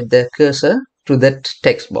will get the cursor to that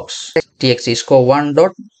text box. txt score 1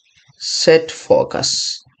 dot set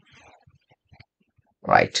focus.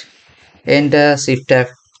 Right. Enter shift F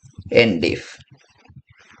end if.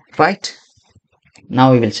 Right.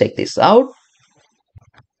 Now we will check this out.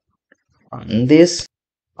 On this.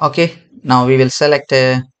 Okay. Now we will select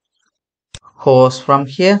a course from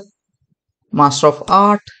here. Master of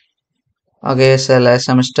Art. Okay, select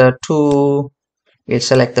semester 2. We'll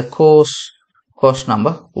select the course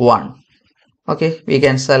number 1. Okay, we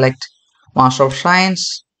can select Master of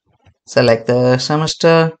Science, select the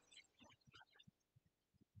semester.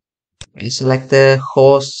 We select the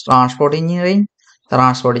course Transport Engineering. The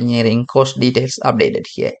Transport Engineering course details updated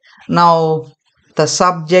here. Now the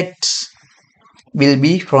subjects will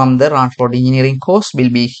be from the Transport Engineering course will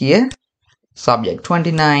be here. Subject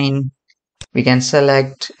 29. We can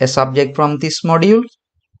select a subject from this module.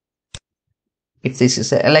 If this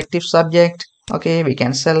is an elective subject, okay, we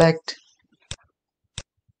can select.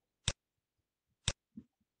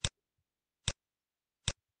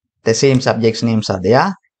 The same subjects names are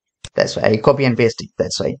there. That's why I copy and paste it.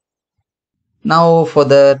 That's why. Now for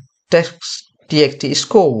the text txt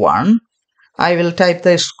score 1, I will type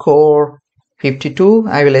the score 52.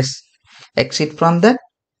 I will exit from that.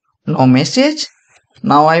 No message.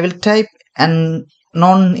 Now I will type an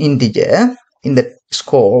non-integer in the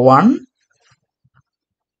score 1.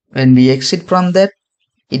 When we exit from that,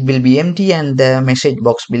 it will be empty and the message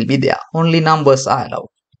box will be there. Only numbers are allowed.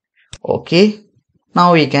 Okay,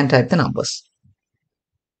 now we can type the numbers.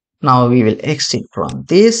 Now we will exit from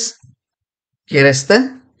this. Here is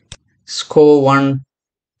the score 1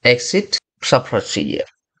 exit sub-procedure.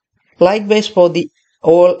 Likewise for the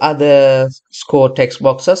all other score text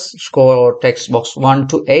boxes, score text box 1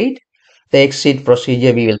 to 8, the exit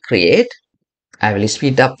procedure we will create. I will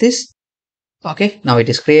speed up this. Okay, now it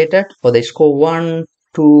is created for the score 1,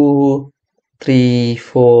 2, 3,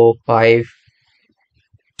 4, 5,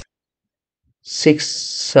 6,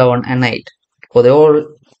 7 and 8. For the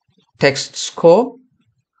all text score,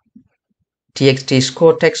 txt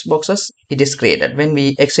score text boxes, it is created. When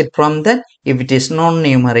we exit from that, if it is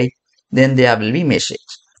non-numeric, then there will be message.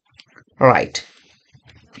 Right.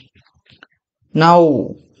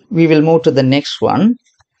 Now we will move to the next one.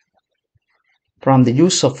 From the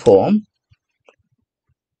user form,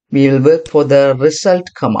 we will work for the result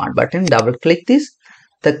command button. Double click this.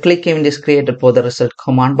 The click event is created for the result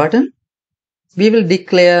command button. We will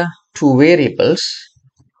declare two variables,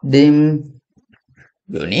 dim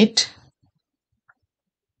unit,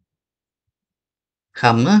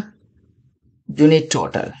 comma, unit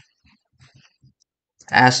total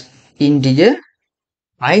as integer.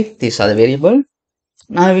 Right, these are the variable.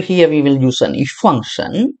 Now here we will use an if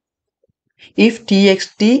function. If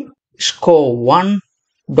txt score1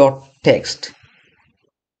 dot text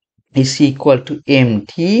is equal to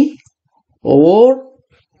empty, or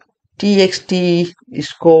txt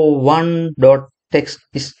score1 dot text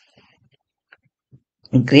is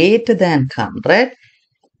greater than 100,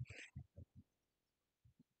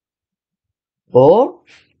 or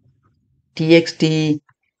txt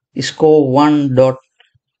score1 dot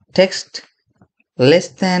text less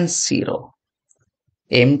than 0.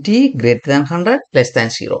 Empty, greater than 100, less than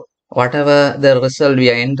 0. Whatever the result we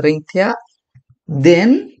are entering here,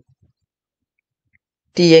 then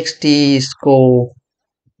txt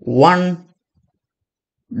score1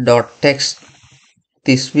 dot text,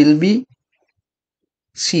 this will be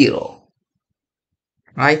 0.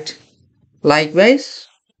 Right? Likewise,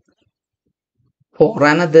 for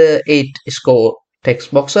another 8 score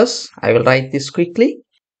text boxes, I will write this quickly.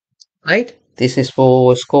 Right? This is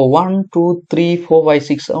for score 1, 2, 3, 4, 5,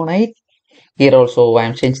 6, 7, 8. Here also I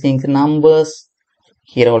am changing the numbers.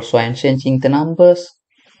 Here also I am changing the numbers.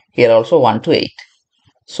 Here also 1 to 8.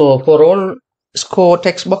 So for all score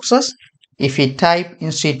text boxes, if we type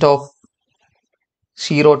instead of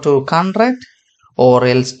 0 to 100 or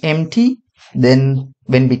else empty, then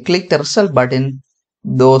when we click the result button,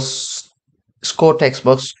 those score text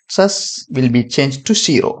boxes will be changed to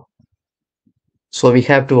 0. So we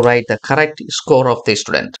have to write the correct score of the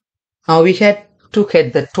student. Now we have to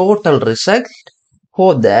get the total result.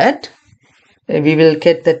 For that, we will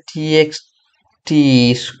get the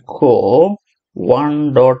txt score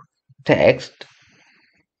 1 dot text.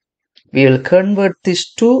 We will convert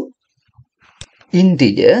this to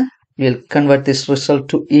integer. We will convert this result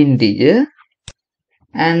to integer,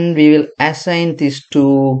 and we will assign this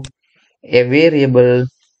to a variable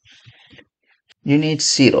unit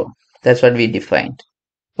 0. That's what we defined.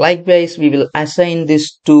 Likewise, we will assign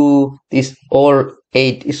this to this all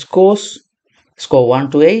 8 scores, score 1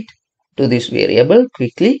 to 8, to this variable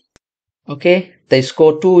quickly. Okay, the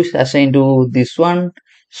score 2 is assigned to this one,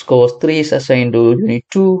 score 3 is assigned to unit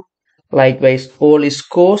 2. Likewise, all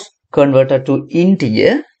scores converted to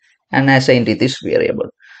integer and assigned to this variable.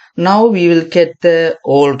 Now we will get the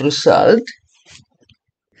old result.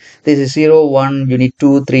 This is 0, 1, unit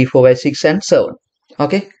 2, 3, 4, 5, 6 and 7.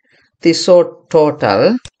 Okay, this sort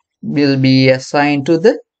total will be assigned to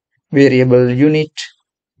the variable unit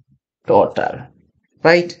total.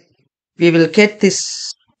 Right, we will get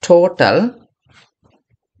this total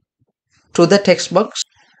to the text box.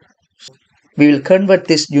 We will convert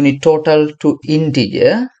this unit total to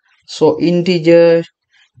integer. So integer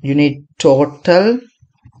unit total,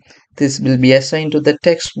 this will be assigned to the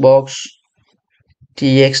text box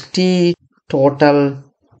txt total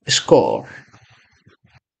score.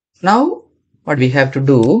 Now what we have to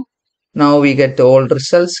do, now we get all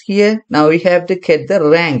results here. Now we have to get the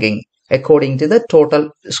ranking according to the total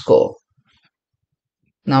score.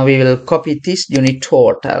 Now we will copy this unit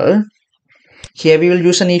total. Here we will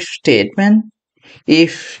use an if statement.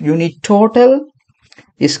 If unit total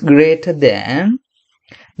is greater than,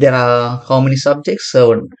 there are how many subjects?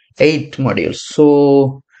 7, 8 modules.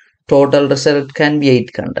 So total result can be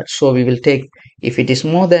 800. So we will take, if it is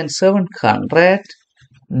more than 700,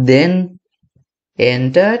 then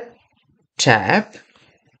enter tab,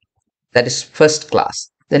 that is first class.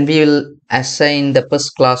 Then we will assign the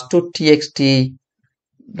first class to txt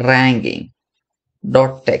ranking.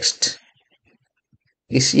 dot text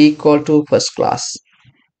is equal to first class.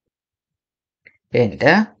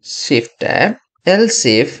 Enter, shift tab, else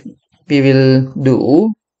if we will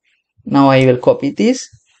do, now I will copy this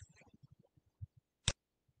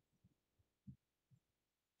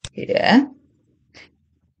here,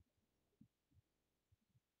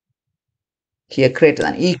 here greater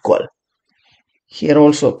than equal, here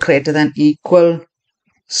also greater than equal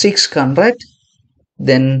 600,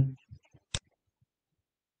 then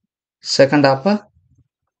second upper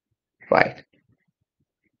right.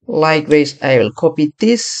 Likewise, I will copy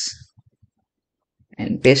this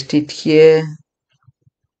and paste it here.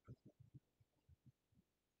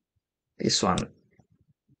 This one.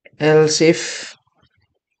 Else if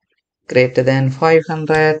greater than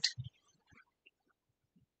 500,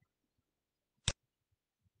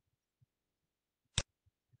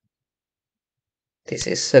 this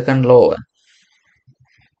is second lower,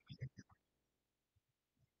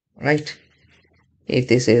 right? If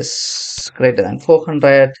this is greater than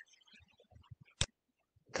 400,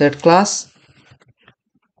 third class,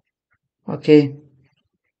 okay,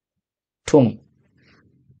 tum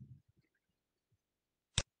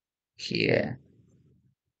here.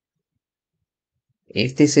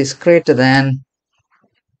 If this is greater than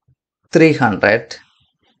 300,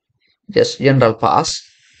 just general pass.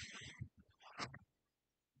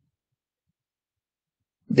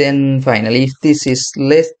 Then finally, if this is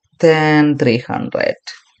less than 300,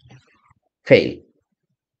 fail.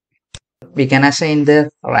 We can assign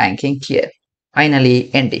the ranking here. Finally,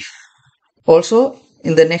 end if. Also,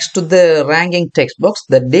 in the next to the ranking text box,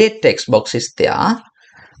 the date text box is there.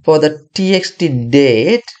 For the txt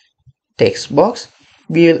date text box,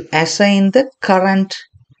 we will assign the current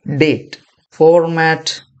date,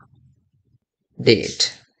 format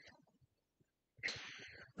date.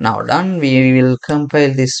 Now done, we will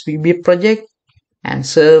compile this VBA project and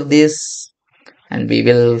save this, and we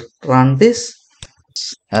will run this.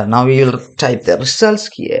 Now we will type the results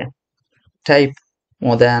here. Type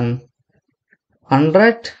more than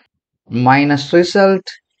 100 minus result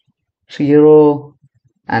 0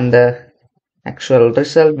 and the actual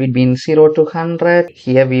result between 0 to 100.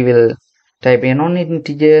 Here we will type a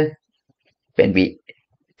non-integer. When we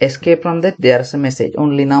escape from that, there is a message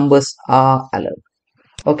only numbers are allowed.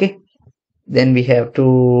 Okay, then we have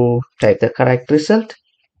to type the correct result.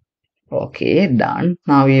 Okay, done.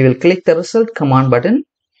 Now we will click the result command button.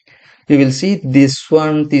 We will see this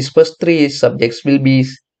one, these first three subjects will be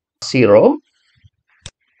 0,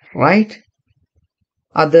 right?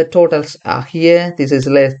 Other totals are here. This is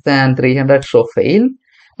less than 300, so fail.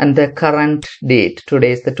 And the current date,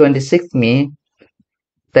 today is the 26th May,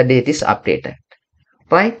 the date is updated,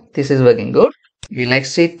 right? This is working good. We'll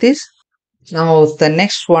exit this. Now the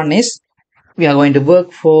next one is, we are going to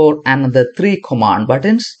work for another 3 command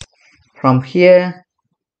buttons. From here,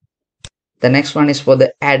 the next one is for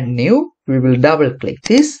the add new. We will double click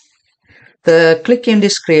this. The click end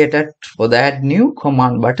is created for the add new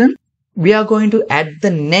command button. We are going to add the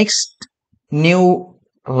next new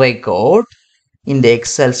record in the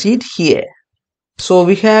Excel sheet here. So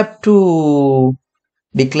we have to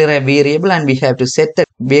declare a variable and we have to set the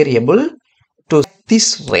variable to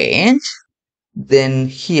this range. Then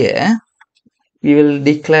here we will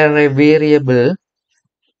declare a variable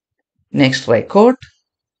next record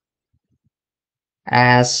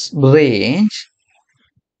as range.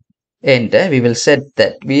 Enter. We will set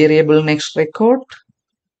that variable next record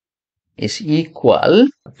is equal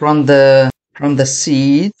from the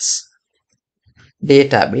sheets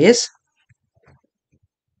database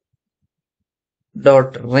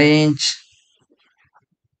dot range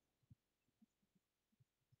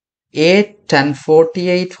 8 10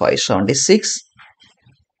 48 576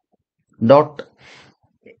 dot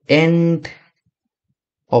end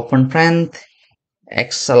open parenth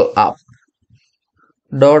Excel up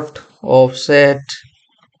dot offset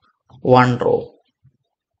 1 row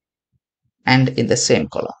and in the same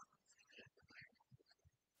column.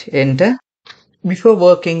 Enter. Before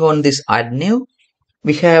working on this add new,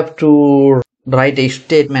 we have to write a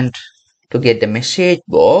statement to get the message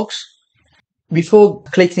box. Before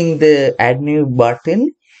clicking the add new button,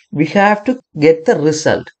 we have to get the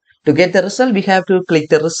result. To get the result, we have to click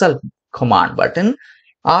the result command button.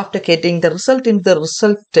 After getting the result in the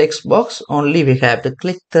result text box, only we have to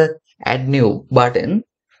click the add new button.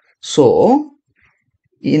 So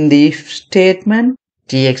in the if statement,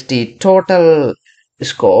 txt total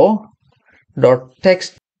score dot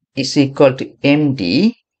text is equal to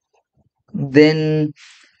empty, then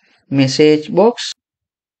message box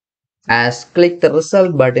as click the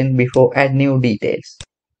result button before add new details,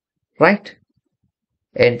 right?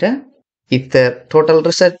 Enter. If the total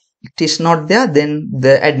result is not there, then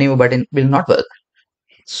the add new button will not work.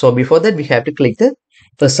 So before that, we have to click the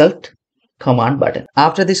result command button.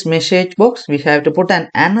 After this message box, we have to put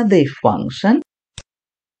another if function.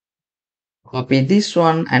 Copy this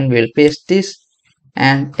one and we'll paste this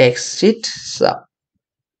and exit sub.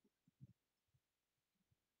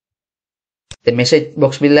 The message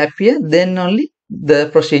box will appear, then only the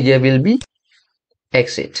procedure will be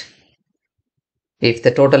exit if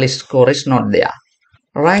the total score is not there.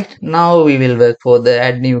 Right, now we will work for the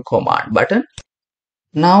add new command button.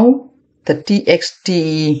 Now the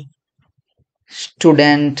txt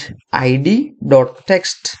student id dot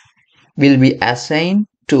text will be assigned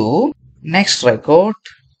to next record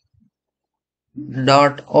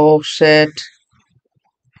dot offset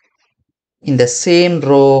in the same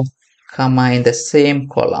row comma in the same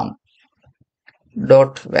column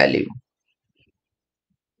dot value.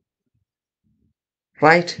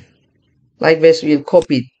 Right, likewise we'll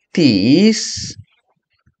copy these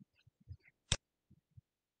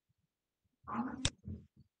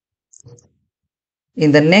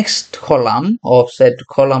in the next column, offset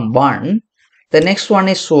column 1. The next one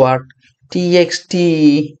is what?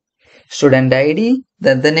 Txt student id.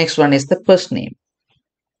 Then the next one is the first name.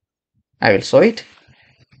 I will show it.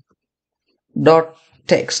 Dot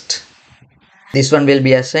text. This one will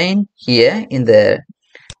be assigned here in the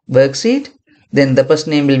worksheet. Then the first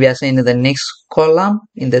name will be assigned in the next column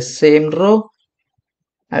in the same row.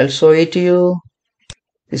 I'll show it to you.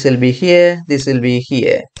 This will be here. This will be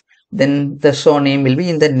here. Then the show name will be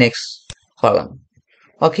in the next column.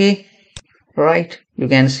 Okay, right, you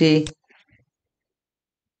can see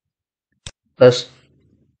first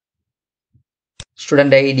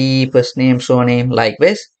student id, first name, show name.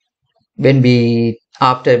 Likewise, when we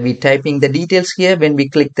after we typing the details here, when we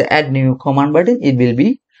click the add new command button, it will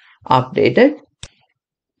be updated.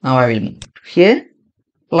 Now I will move here.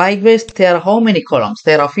 Likewise, there are how many columns?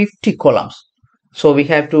 There are 50 columns, so we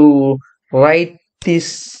have to write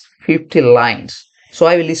these 50 lines. So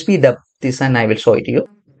I will speed up this and I will show it to you.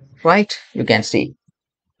 Right, you can see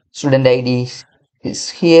student id is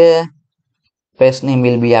here, first name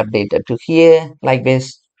will be updated to here. Like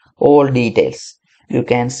this, all details you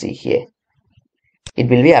can see here, it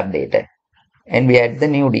will be updated, and we add the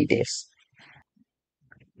new details.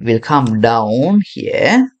 We'll come down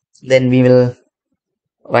here, then we will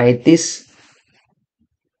write this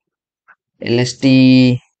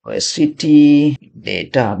lst city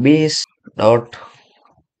database dot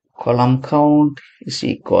column count is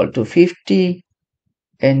equal to 50.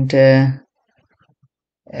 Enter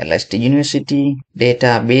lst university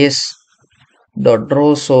database dot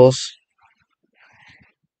row source,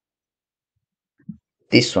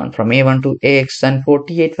 this one from A1 to AX and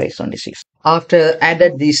 48 526. After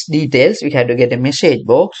added these details, we have to get a message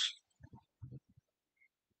box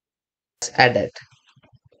added.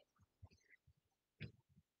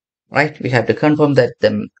 Right, we have to confirm that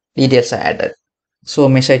the details are added. So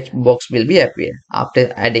message box will be appear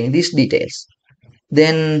after adding these details.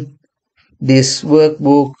 Then this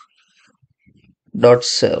workbook dot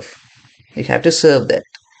serve, we have to serve that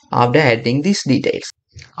after adding these details.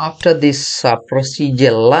 After this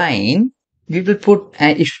procedure line, we will put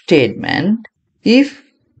an if statement. If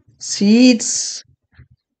seeds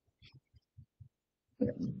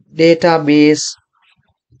database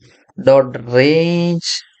dot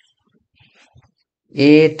range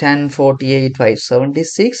A1048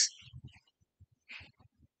 576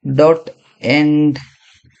 dot end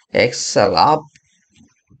excel up,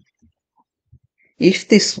 if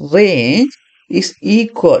this range is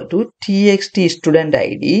equal to txt student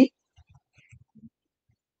id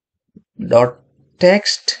dot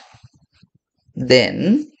text,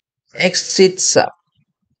 then exit sub.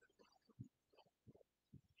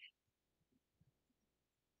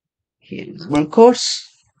 Here is one course.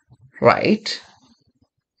 Right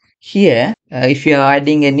here, if you are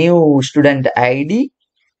adding a new student id,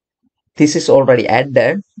 this is already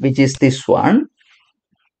added, which is this one.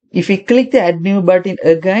 If we click the add new button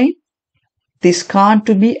again, this can't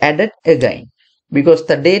be added again because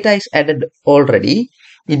the data is added already.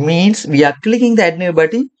 It means we are clicking the add new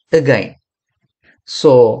button again.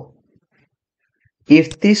 So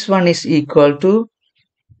if this one is equal to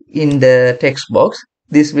in the text box,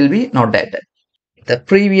 this will be not added. The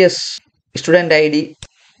previous student id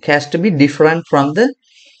has to be different from the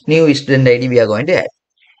new student id we are going to add.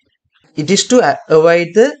 It is to avoid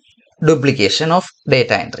the duplication of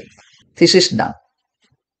data entry. This is done.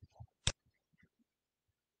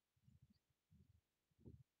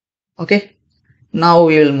 Okay, now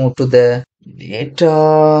we will move to the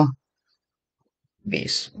database.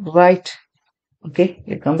 Right, okay,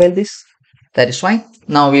 you compile this. That is fine.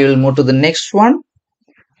 Now we will move to the next one.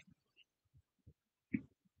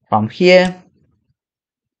 From here,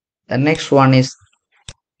 the next one is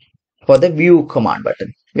for the view command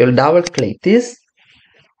button. We will double click this.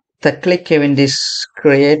 The click event is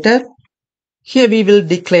created. Here we will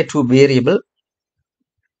declare two variable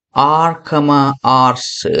r, r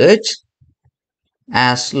search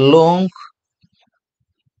as long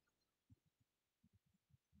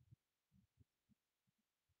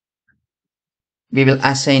we will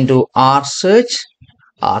assign to r search.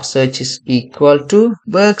 R search is equal to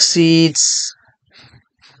worksheets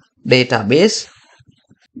database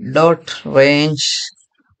dot range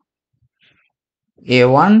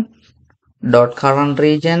a1 dot current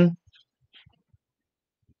region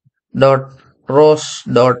dot rows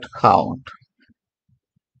dot count.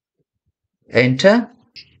 Enter.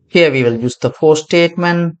 Here we will use the for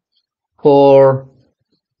statement for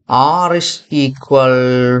r is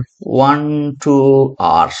equal 1 to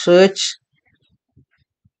r search.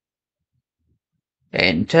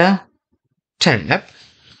 Enter. Tab.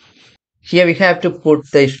 Here we have to put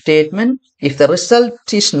the statement. If the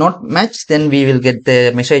result is not matched, then we will get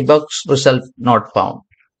the message box result not found.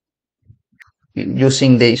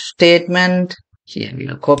 Using the statement, here we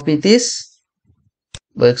will copy this.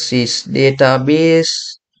 Worksheets database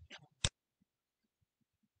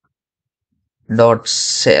dot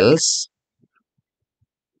cells.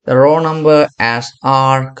 The row number as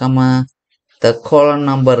r, the column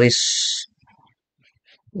number is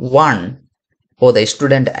 1 for the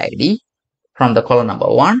student ID from the column number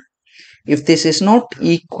 1. If this is not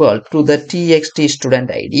equal to the txt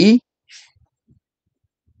student ID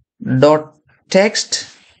dot text,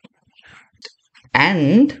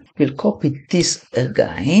 and we'll copy this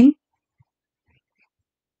again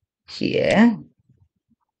here.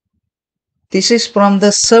 This is from the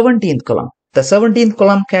 17th column. The 17th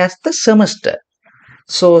column has the semester.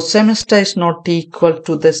 So semester is not equal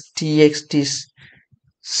to the txt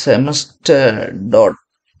semester dot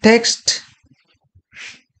text.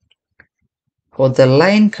 For the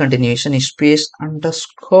line continuation is space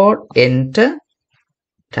underscore enter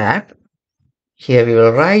tab. Here we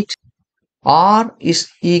will write r is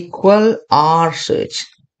equal r search.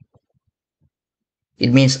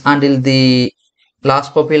 It means until the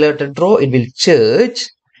last populated row it will search.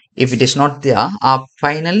 If it is not there,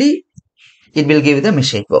 finally it will give the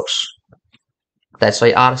message box. That's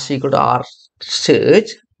why r is equal to r search.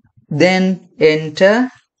 Then enter.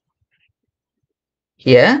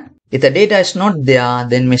 Here, if the data is not there,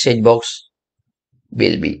 then message box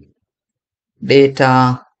will be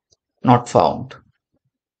data not found.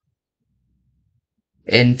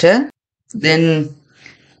 Enter. Then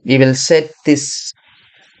we will set this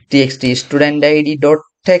txt student id dot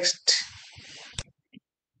text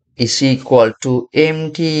is equal to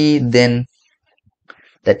empty. Then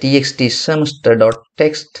the txt semester dot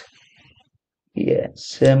text here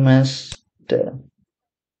semester.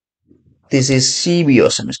 This is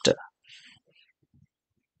CBO semester.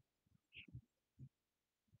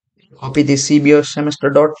 Copy the CBO semester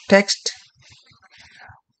dot text.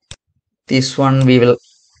 This one we will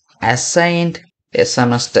assign a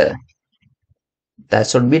semester. That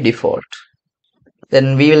should be default.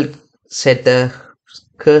 Then we will set the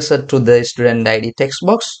cursor to the student ID text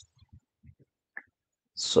box.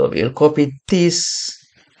 So we will copy this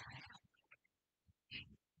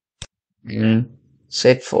and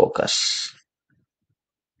set focus.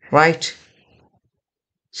 Right.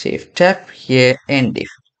 Shift tab here and if.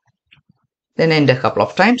 Then enter a couple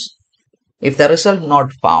of times. If the result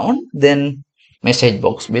not found, then message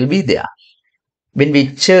box will be there. When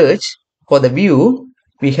we search for the view,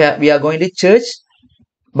 we are going to search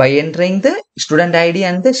by entering the student ID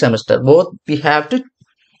and the semester. Both we have to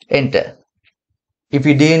enter. If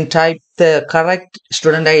you didn't type the correct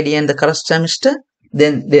student ID and the correct semester,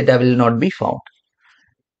 then data will not be found.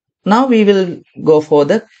 Now we will go for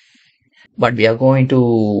what we are going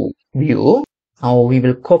to view. Now we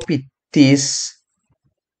will copy this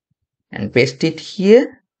and paste it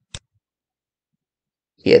here.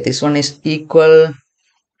 Here this one is equal.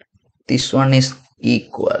 This one is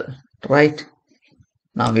equal. Right.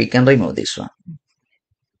 Now we can remove this one.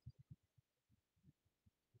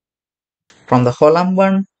 From the column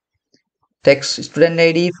 1, text student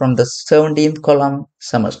ID, from the 17th column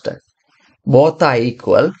semester. Both are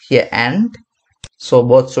equal here and so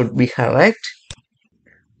both should be correct.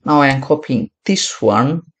 Now I am copying this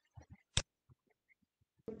one.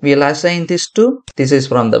 We'll assign this to, this is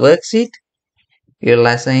from the worksheet. We'll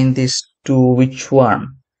assign this to which one?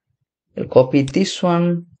 We'll copy this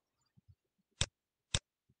one.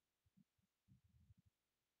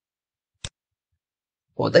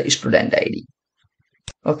 for the student ID.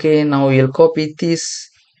 Okay, now we'll copy this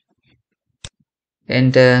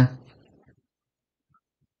and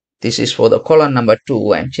this is for the column number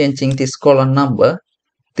 2. I'm changing this column number.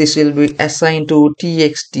 This will be assigned to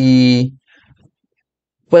txt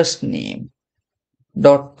first name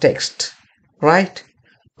dot text, right?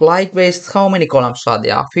 Likewise, how many columns are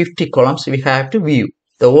there? 50 columns. We have to view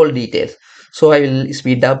the whole details. So I will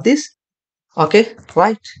speed up this. Okay,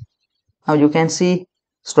 right. Now you can see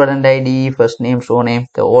student ID, first name, surname,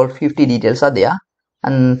 the all 50 details are there,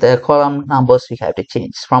 and the column numbers we have to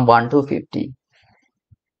change from 1 to 50.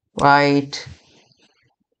 Right.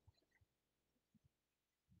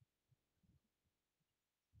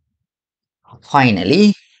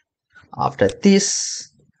 Finally, after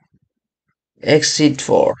this, exit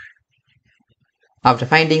for. After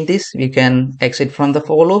finding this, we can exit from the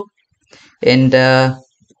for loop and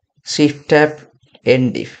shift tab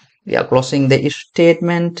end if. We are closing the if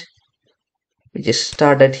statement, which is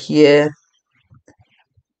started here.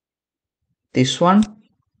 This one.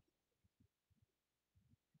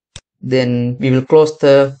 Then we will close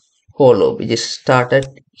the for loop, which is started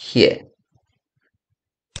here.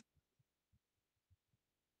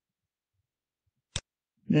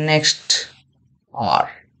 Next R.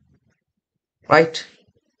 Right.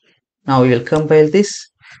 Now we will compile this.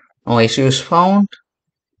 No issues found.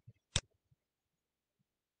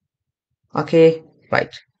 Okay,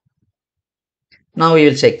 right. Now we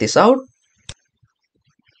will check this out.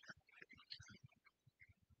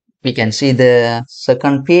 We can see the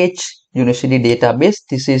second page, University database.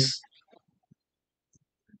 This is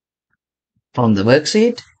from the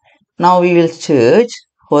worksheet. Now we will search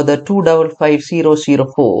for the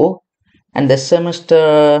 255004 and the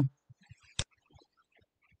semester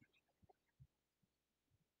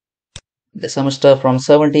from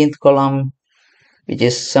 17th column, which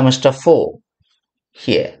is semester 4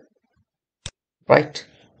 here, right?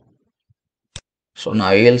 So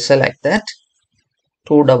now we will select that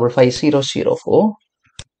 255004,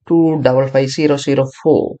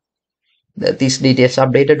 255004. These details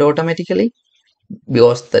updated automatically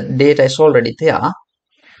because the data is already there.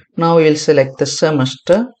 Now we will select the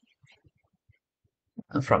semester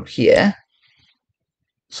from here,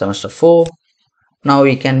 semester 4. Now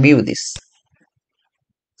we can view this.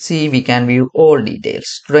 See, we can view all details,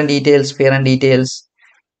 student details, parent details,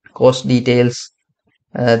 course details.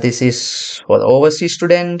 This is for the overseas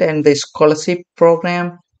student and the scholarship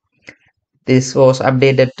program. This was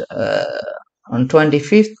updated on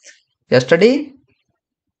 25th, yesterday.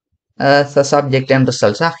 The subject and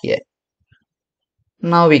results are here.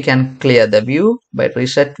 Now we can clear the view by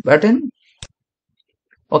reset button.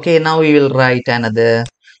 Okay, now we will write the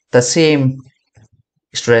same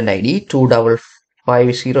student ID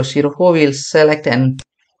 255004. We will select and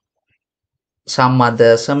some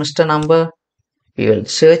other semester number. We will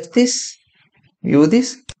search this, view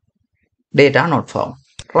this, data not found,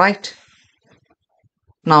 right?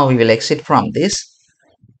 Now we will exit from this.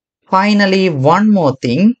 Finally, one more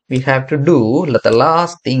thing we have to do, the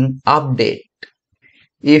last thing, update.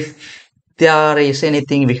 If there is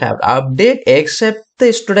anything we have to update except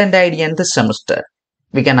the student ID and the semester,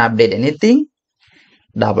 we can update anything.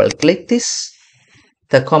 Double click this.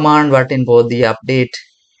 The command button for the update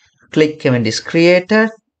click event is created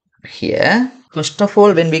here. First of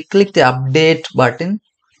all, when we click the update button,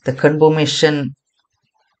 the confirmation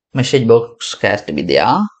message box has to be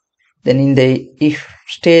there. Then in the if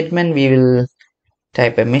statement, we will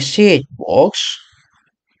type a message box.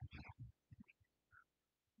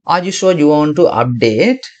 Are you sure you want to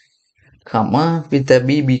update? Comma with the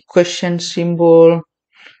BB question symbol,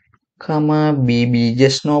 comma BB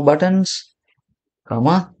yes no buttons,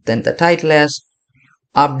 comma then the title as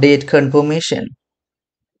update confirmation.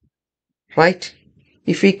 Right?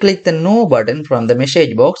 If we click the no button from the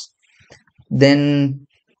message box, then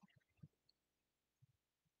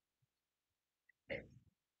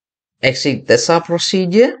exit the sub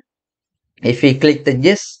procedure. If we click the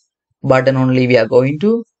yes button only, we are going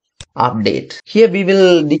to update. Here we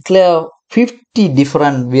will declare 50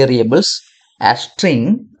 different variables as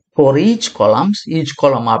string for each column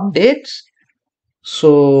updates.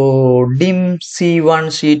 So dim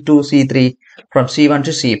C1, C2, C3 from C1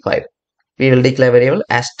 to C5. We will declare variable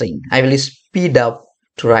as string. I will speed up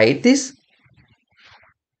to write this.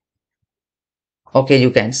 Okay, you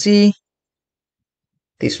can see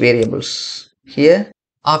these variables here.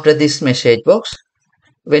 After this message box,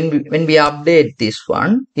 when we update this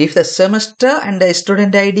one, if the semester and the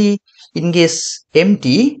student ID in case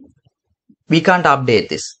empty, we can't update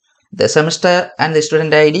this. The semester and the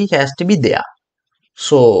student ID has to be there.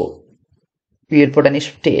 So we will put an if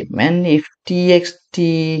statement. If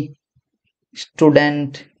txt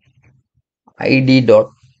student id dot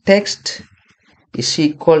text is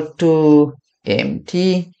equal to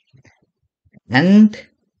empty and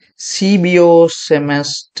cbo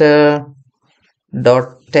semester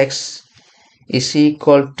dot text is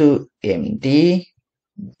equal to empty,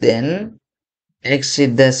 then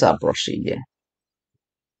exit the sub procedure.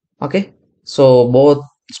 Okay, so both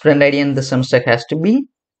student id and the semester has to be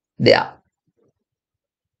there.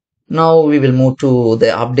 Now we will move to the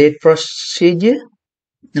update procedure.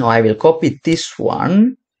 Now I will copy this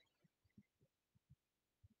one.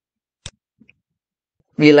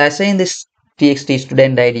 We'll assign this txt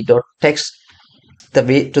student id dot text to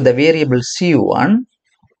the variable c1.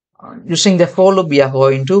 Using the for loop, we are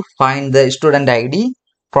going to find the student id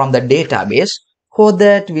from the database. For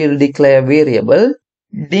that, we will declare variable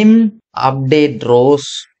dim update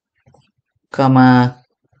rows, comma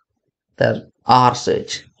the r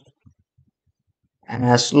search. And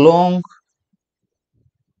as long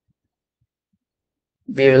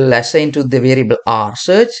we will assign to the variable r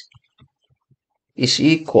search is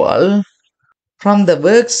equal from the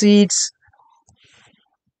worksheets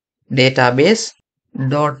database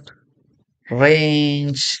dot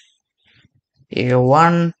range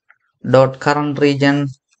a1 dot current region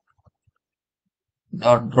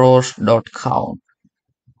dot rows dot count,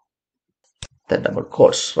 the double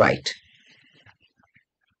quotes, right?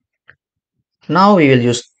 Now we will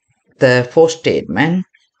use the for statement.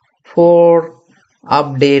 For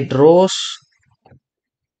update rows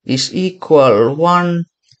is equal 1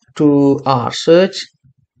 to r search,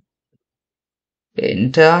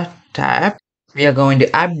 enter, tab. We are going to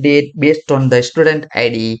update based on the student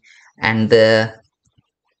id and the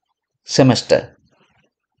semester.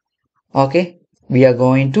 Okay, we are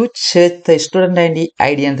going to check the student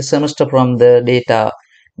id and the semester from the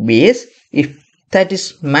database. If that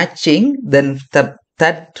is matching, then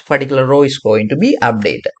that particular row is going to be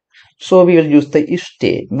updated. So we will use the if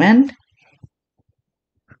statement.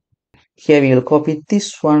 Here we will copy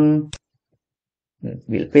this one.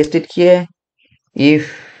 We'll paste it here.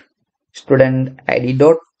 If student id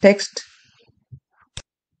dot text,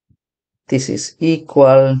 this is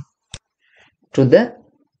equal to the,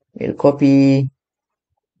 we'll copy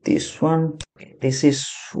this one. This is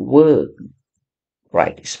work,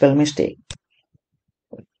 right? Spell mistake.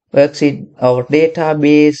 Worksheet our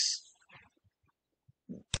database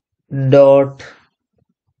dot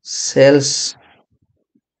cells,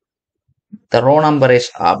 the row number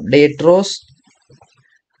is update rows,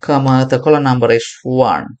 comma the column number is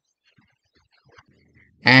 1,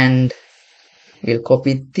 and we'll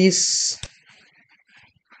copy this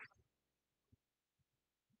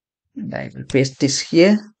and I will paste this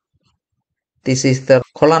here. This is the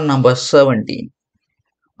column number 17.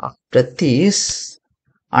 After this,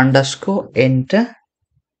 underscore enter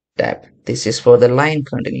tab. This is for the line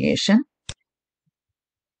continuation.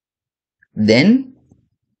 Then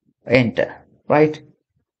enter, right?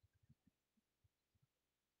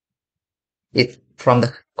 It from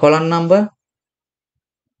the column number,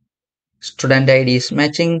 student id is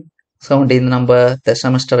matching, 17 number, the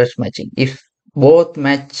semester is matching. If both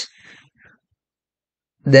match,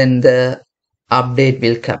 then the update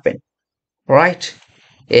will happen, right?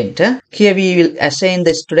 Enter. Here we will assign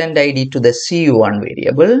the student id to the c1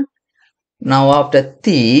 variable. Now after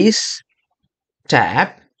this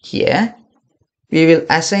tab here, we will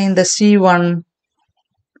assign the c1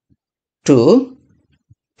 to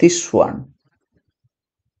this one.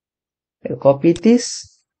 We'll copy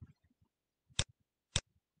this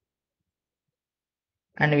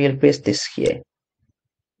and we'll paste this here.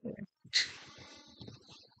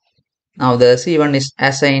 Now the c1 is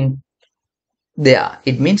assigned there.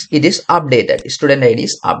 It means it is updated. Student id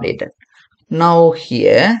is updated. Now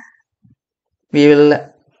here we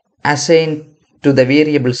will assign to the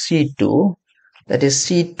variable c2, that is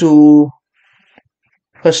c2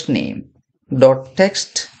 first name dot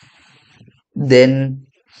text. Then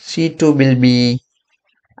c2 will be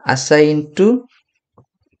assigned to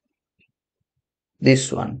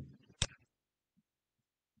this one.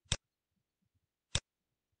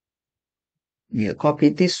 We'll copy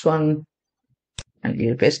this one and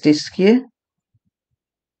we'll paste this here.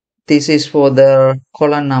 This is for the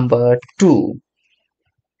column number 2,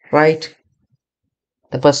 right?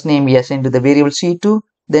 The first name we assign to the variable c2,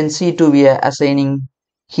 then c2 we are assigning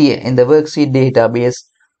here in the worksheet database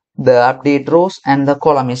the update rows, and the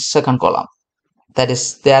column is second column, that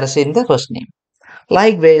is they are assigned the first name.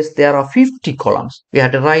 Likewise, there are 50 columns. We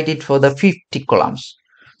have to write it for the 50 columns.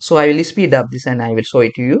 So I will speed up this and I will show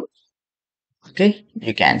it to you. Okay,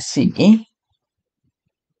 you can see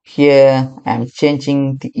Here I'm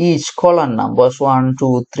changing each column numbers 1,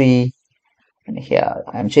 2, 3, and here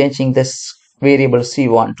I'm changing this variable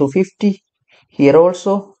C1 to 50. Here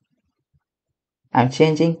also I'm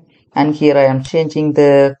changing, and here I am changing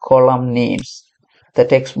the column names, the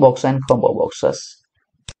text box and combo boxes,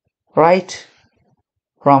 right,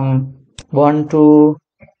 from 1 to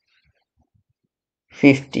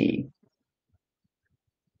 50,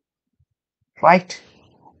 right.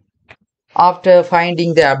 After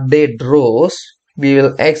finding the update rows, we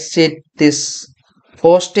will exit this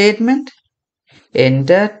for statement,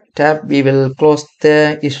 enter tab. We will close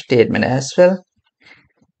the if statement as well,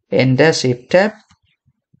 enter shift tab.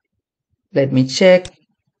 Let me check.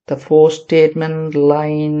 The for statement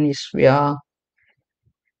line is where.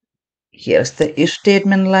 Here's the if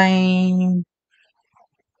statement line,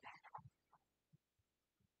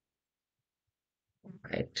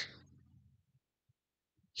 right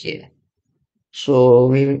here. So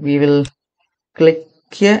we will click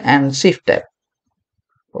here and shift tab,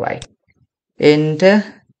 right,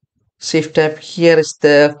 enter, shift tab. Here is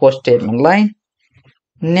the for statement line.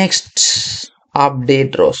 Next,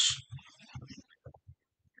 update rows.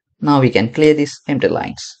 Now we can clear these empty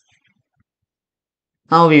lines.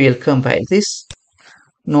 Now we will compile this.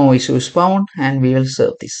 No issues found, and we will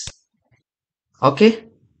save this. Okay.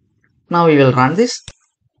 Now we will run this.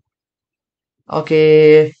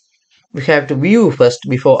 Okay. We have to view first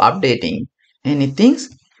before updating anything.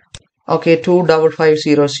 Okay,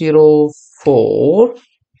 255004,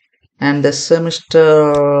 and the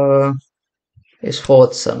semester is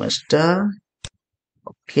fourth semester.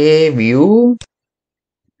 Okay, view.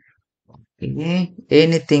 Okay,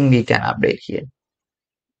 anything we can update here.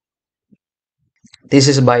 This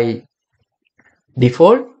is by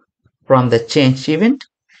default from the change event.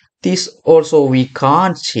 This also we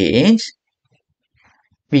can't change.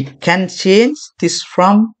 We can change this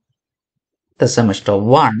from the semester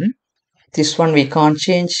 1. This one we can't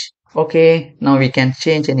change. Okay, now we can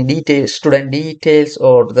change any details, student details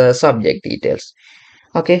or the subject details.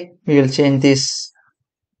 Okay, we will change this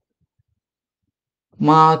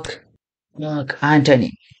Mark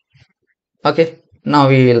Anthony. Okay, now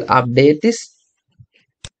we will update this.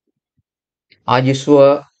 Are you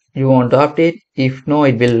sure you want to update? If no,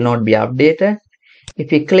 it will not be updated.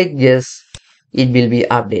 If you click yes, it will be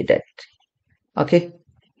updated. Okay,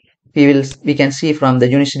 we can see from the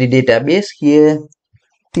university database here,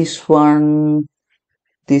 this one,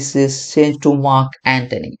 this is changed to Mark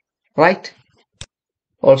Anthony, right?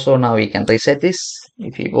 Also now we can reset this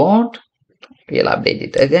if we want. We'll update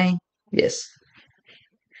it again. Yes,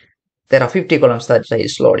 there are 50 columns that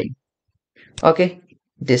is loading. Okay,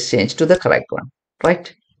 this changed to the correct one,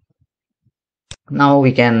 right? Now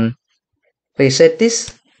we can reset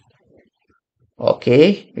this.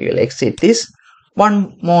 Okay, we will exit this.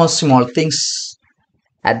 One more small things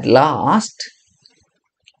at last.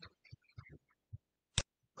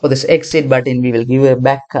 For this exit button, we will give a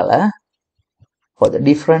back color. For the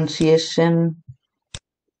differentiation,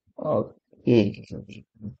 okay,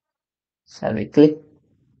 shall we click,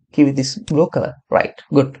 give this blue color, right,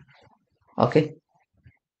 good. Okay,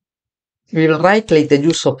 we will right click the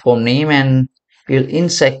user form name and we will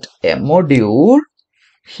insert a module.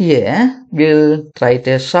 Here we'll write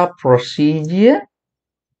a sub procedure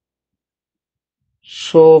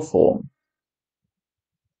show form.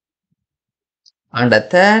 Under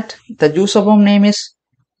that, the user form name is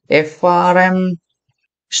FRM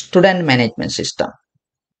student management system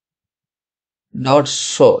dot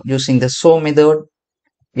show. Using the show method,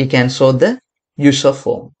 we can show the user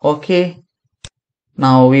form. Okay,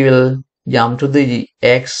 now we will jump to the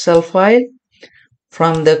Excel file.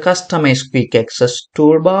 From the customize quick access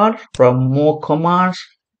toolbar, from more commands,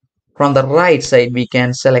 from the right side we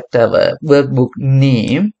can select our workbook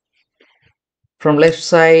name. From left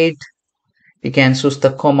side we can choose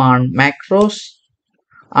the command macros.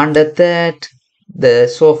 Under that, the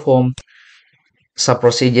show form sub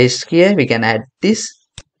procedure is here. We can add this.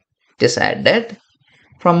 Just add that.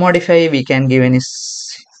 From modify we can give any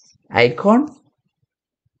icon.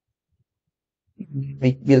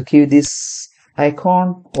 We will give this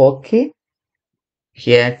icon. Okay,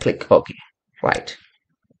 here click OK, right.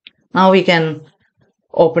 Now we can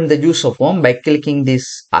open the user form by clicking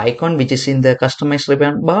this icon which is in the customize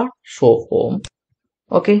ribbon bar, show form.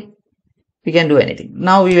 Okay, we can do anything.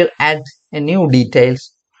 Now we will add a new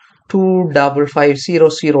details,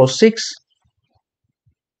 255006.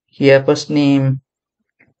 Here first name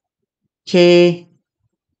K,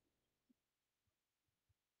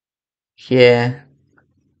 here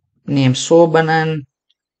name Sobanan,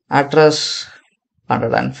 address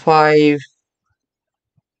 105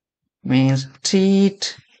 Main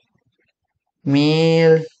Street,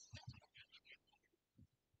 mail,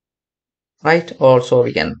 right? Also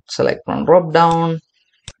we can select from drop down.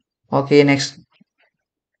 Okay, next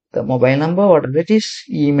the mobile number, whatever it is,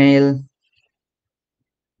 email,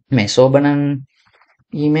 my Sobanan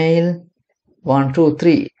email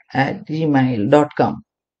 123@gmail.com,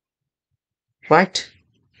 right?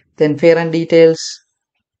 Then parent details,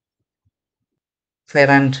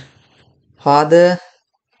 parent father,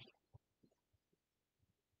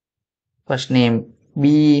 first name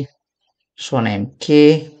B, surname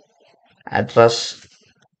K, address,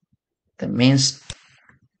 the means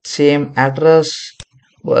same address,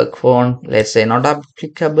 work phone, let's say not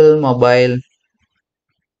applicable, mobile,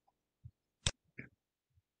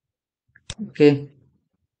 okay,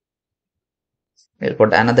 we'll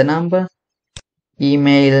put another number,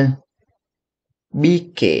 email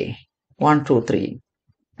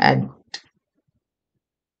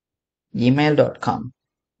bk123@gmail.com,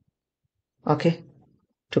 okay.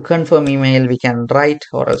 To confirm email, we can write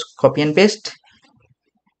or else copy and paste.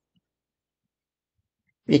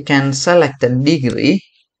 We can select the degree,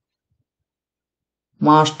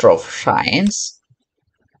 Master of Science,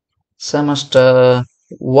 semester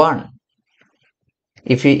 1.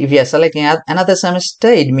 If you are selecting another semester,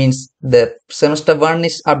 it means the semester 1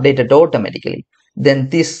 is updated automatically. Then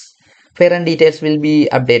this parent details will be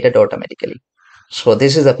updated automatically. So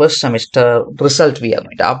this is the first semester result we are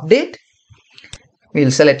going to update. We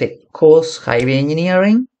will select a course, highway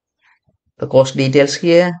engineering. The course details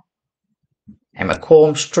here. I'm a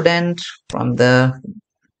home student from the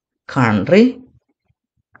country.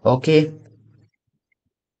 Okay.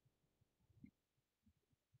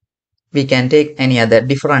 We can take any other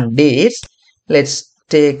different dates. Let's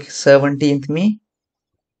take 17th May.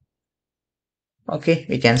 Okay,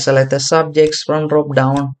 we can select the subjects from drop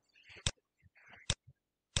down.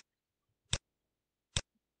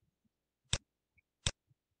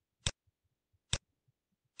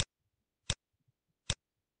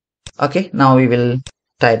 Okay, now we will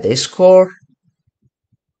type the score.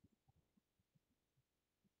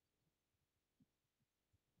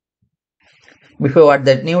 Before add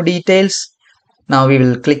the new details, now we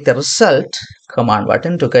will click the result command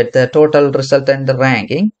button to get the total result and the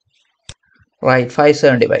ranking. Right,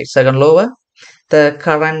 575, second lower. The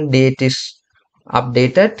current date is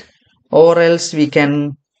updated, or else we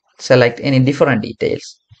can select any different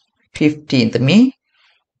details. 15th May.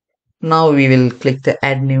 Now we will click the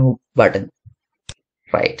add new button.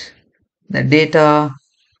 Right, the data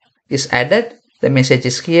is added, the message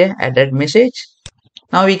is here, added message.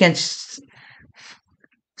 Now we can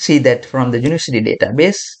see that from the university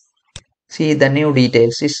database, see the new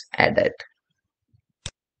details is added.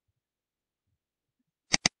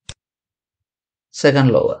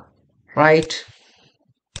 Second lower, right?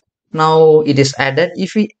 Now it is added.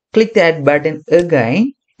 If we click the add button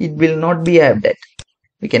again, it will not be added.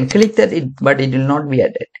 We can click that, but it will not be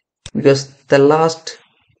added because the last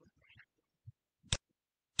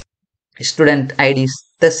student ID is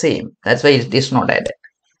the same. That's why it is not added.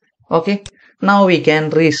 Okay. Now we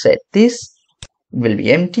can reset this. It will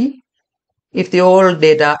be empty. If the old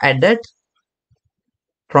data added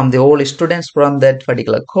from the old students from that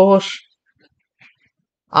particular course,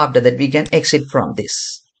 after that we can exit from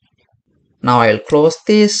this. Now I will close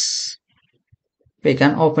this. We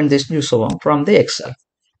can open this new Sobanan from the Excel.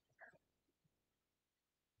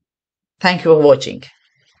 Thank you for watching.